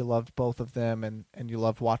you loved both of them, and you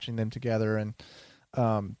loved watching them together, and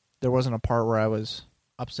there wasn't a part where I was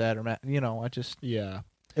upset or mad. I just Yeah.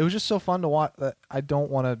 it was just so fun to watch that I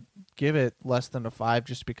don't want to give it less than a 5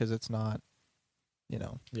 just because it's not.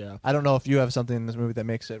 Yeah. I don't know if you have something in this movie that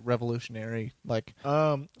makes it revolutionary, like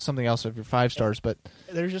something else of your 5 stars, but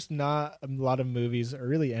There's just not a lot of movies, or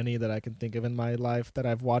really any, that I can think of in my life that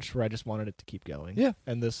I've watched where I just wanted it to keep going. Yeah.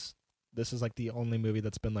 And this is like the only movie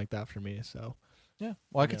that's been like that for me. So yeah.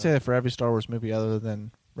 Well, I could say that for every Star Wars movie other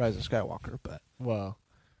than Rise of Skywalker, but well,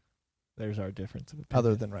 there's our difference of opinion.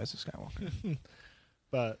 other than Rise of Skywalker.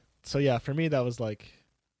 But so yeah, for me that was like,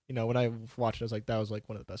 when I watched it, I was like, that was like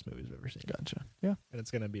one of the best movies I've ever seen. Gotcha. Yeah. And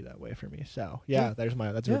it's gonna be that way for me. So yeah, there's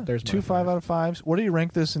my there's 2 my 5 out of 5s. What do you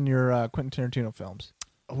rank this in your Quentin Tarantino films?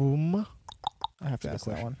 I have to That's ask a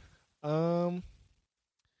good that one.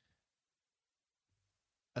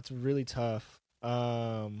 That's really tough. Do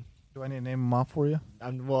I need to name them off for you?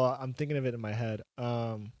 I'm thinking of it in my head.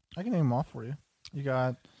 I can name them off for you. You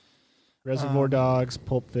got Reservoir Dogs,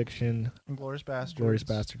 Pulp Fiction, Inglourious Basterds. Glorious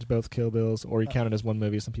Bastards, both Kill Bills, or you count it as one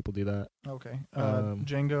movie. Some people do that. Okay. Um,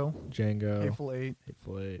 Django, Django, Hateful Eight,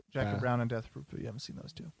 Hateful Eight, Jackie Brown, and Death Proof. But you haven't seen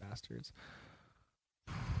those 2. Bastards.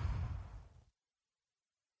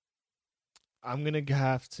 I'm gonna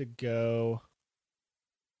have to go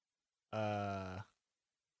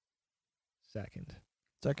second.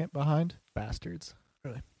 Second behind. Bastards.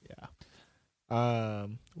 Really? Yeah.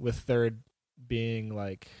 With third being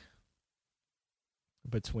like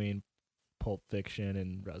between Pulp Fiction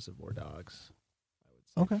and Reservoir Dogs,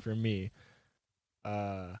 I would say, Okay. for me.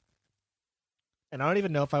 And I don't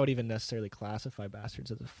even know if I would even necessarily classify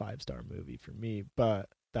Bastards as a 5-star movie for me, but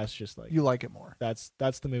that's just like, You like it more. that's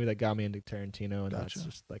the movie that got me into Tarantino, and Gotcha. that's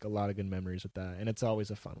just like a lot of good memories with that, and it's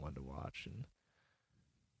always a fun one to watch.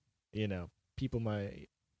 And people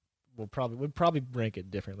would probably rank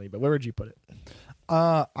it differently, but where would you put it?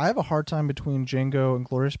 I have a hard time between Django and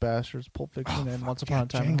Glorious Bastards, Pulp Fiction, and Once Upon a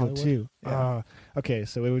Time in Django Hollywood. too. Yeah. Okay,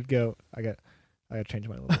 so it would go. I got to change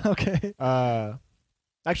mine a little bit. Okay.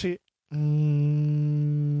 Actually,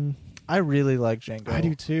 I really like Django. I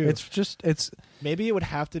do too. It's Maybe it would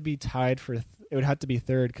have to be tied for. It would have to be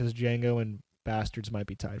third because Django and Bastards might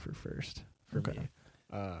be tied for first for Okay. me.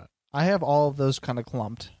 I have all of those kind of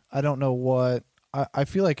clumped. I don't know what I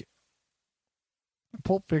feel like.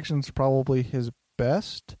 Pulp Fiction's probably his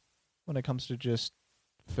best when it comes to just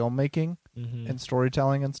filmmaking Mm-hmm. and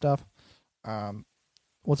storytelling and stuff.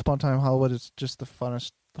 Once Upon a Time in Hollywood is just the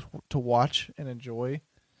funnest to watch and enjoy,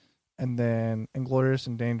 and then Inglourious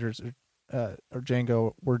and Dangerous or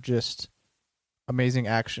Django were just amazing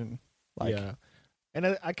action. Like, yeah,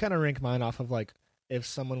 and I kind of rank mine off of like if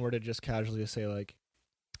someone were to just casually say like,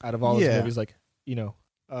 out of all those Yeah. movies, like you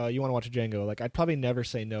want to watch Django, like I'd probably never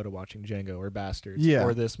say no to watching Django or Bastards Yeah.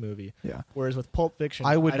 or this movie. Yeah. Whereas with Pulp Fiction,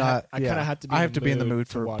 I would I'd not. I kind of have to. I have to be in the mood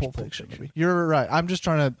to for watch Pulp Fiction. You're right. I'm just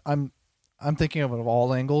trying to. I'm thinking of it of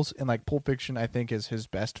all angles, and like Pulp Fiction, I think is his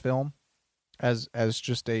best film, as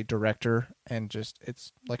just a director, and just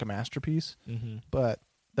it's like a masterpiece. Mm-hmm. But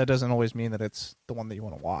that doesn't always mean that it's the one that you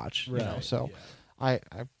want to watch. Right. You know? So yeah.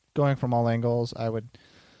 I going from all angles, I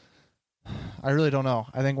really don't know.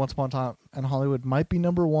 I think Once Upon a Time in Hollywood might be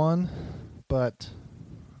number 1, but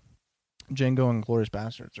Django and Glorious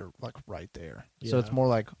Bastards are like right there. So it's Yeah. more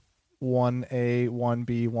like 1A,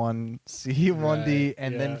 1B, 1C, 1D, Right,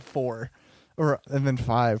 and yeah. then 4, and then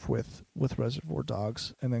 5 with Reservoir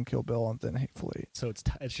Dogs, and then Kill Bill, and then Hateful Eight. So it's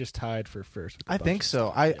just tied for first. With a I bunch think of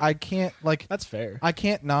so. stuff. I can't like. That's fair. I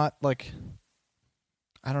can't not like.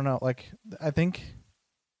 I don't know. Like, I think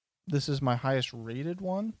this is my highest rated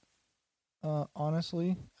one.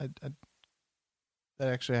 Honestly, I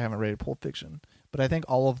actually I haven't rated Pulp Fiction, but I think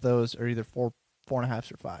all of those are either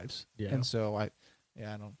 4.5s or 5s. Yeah. And so I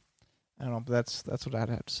don't know. But that's what I'd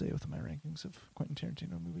have to say with my rankings of Quentin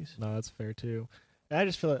Tarantino movies. No, that's fair too. And I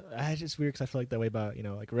just feel it's weird because I feel like that way about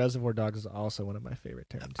like Reservoir Dogs is also one of my favorite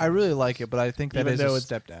Tarantino. I really movies. like it, but I think that Even is though a it's-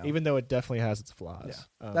 step down. even though it definitely has its flaws.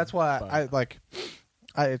 That's why but- I like.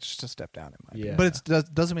 It's just a step down in my opinion. Yeah. But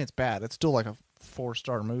it doesn't mean it's bad. It's still like a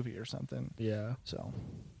 4-star movie or something. Yeah, So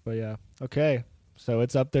but yeah, okay. So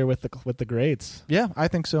it's up there with the greats. yeah, I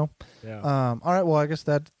think so. Yeah. All right. Well, I guess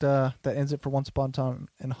that ends it for Once Upon a Time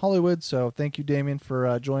in Hollywood. So thank you, Damien,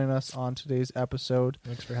 for joining us on today's episode.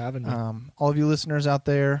 Thanks for having me. All of you listeners out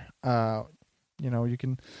there, You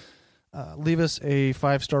can leave us a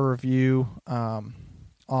 5-star review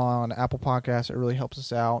on Apple Podcasts. It really helps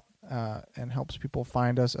us out and helps people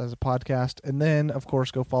find us as a podcast. And then, of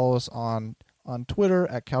course, go follow us on Twitter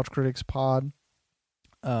at Couch Critics Pod,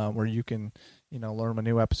 where you can learn when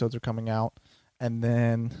new episodes are coming out. And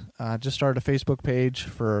then just started a Facebook page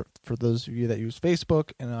for those of you that use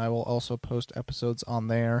Facebook, and I will also post episodes on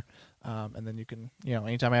there. And then you can,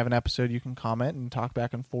 anytime I have an episode, you can comment and talk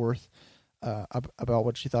back and forth about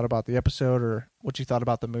what you thought about the episode or what you thought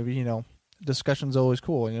about the movie. Discussion's always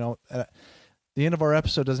cool. The end of our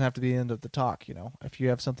episode doesn't have to be the end of the talk. If you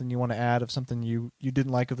have something you want to add, of something you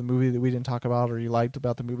didn't like of the movie that we didn't talk about, or you liked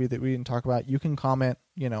about the movie that we didn't talk about, you can comment,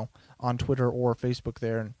 on Twitter or Facebook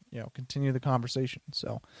there, and continue the conversation.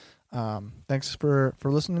 So, thanks for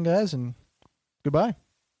listening, guys, and goodbye.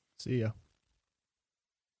 See ya.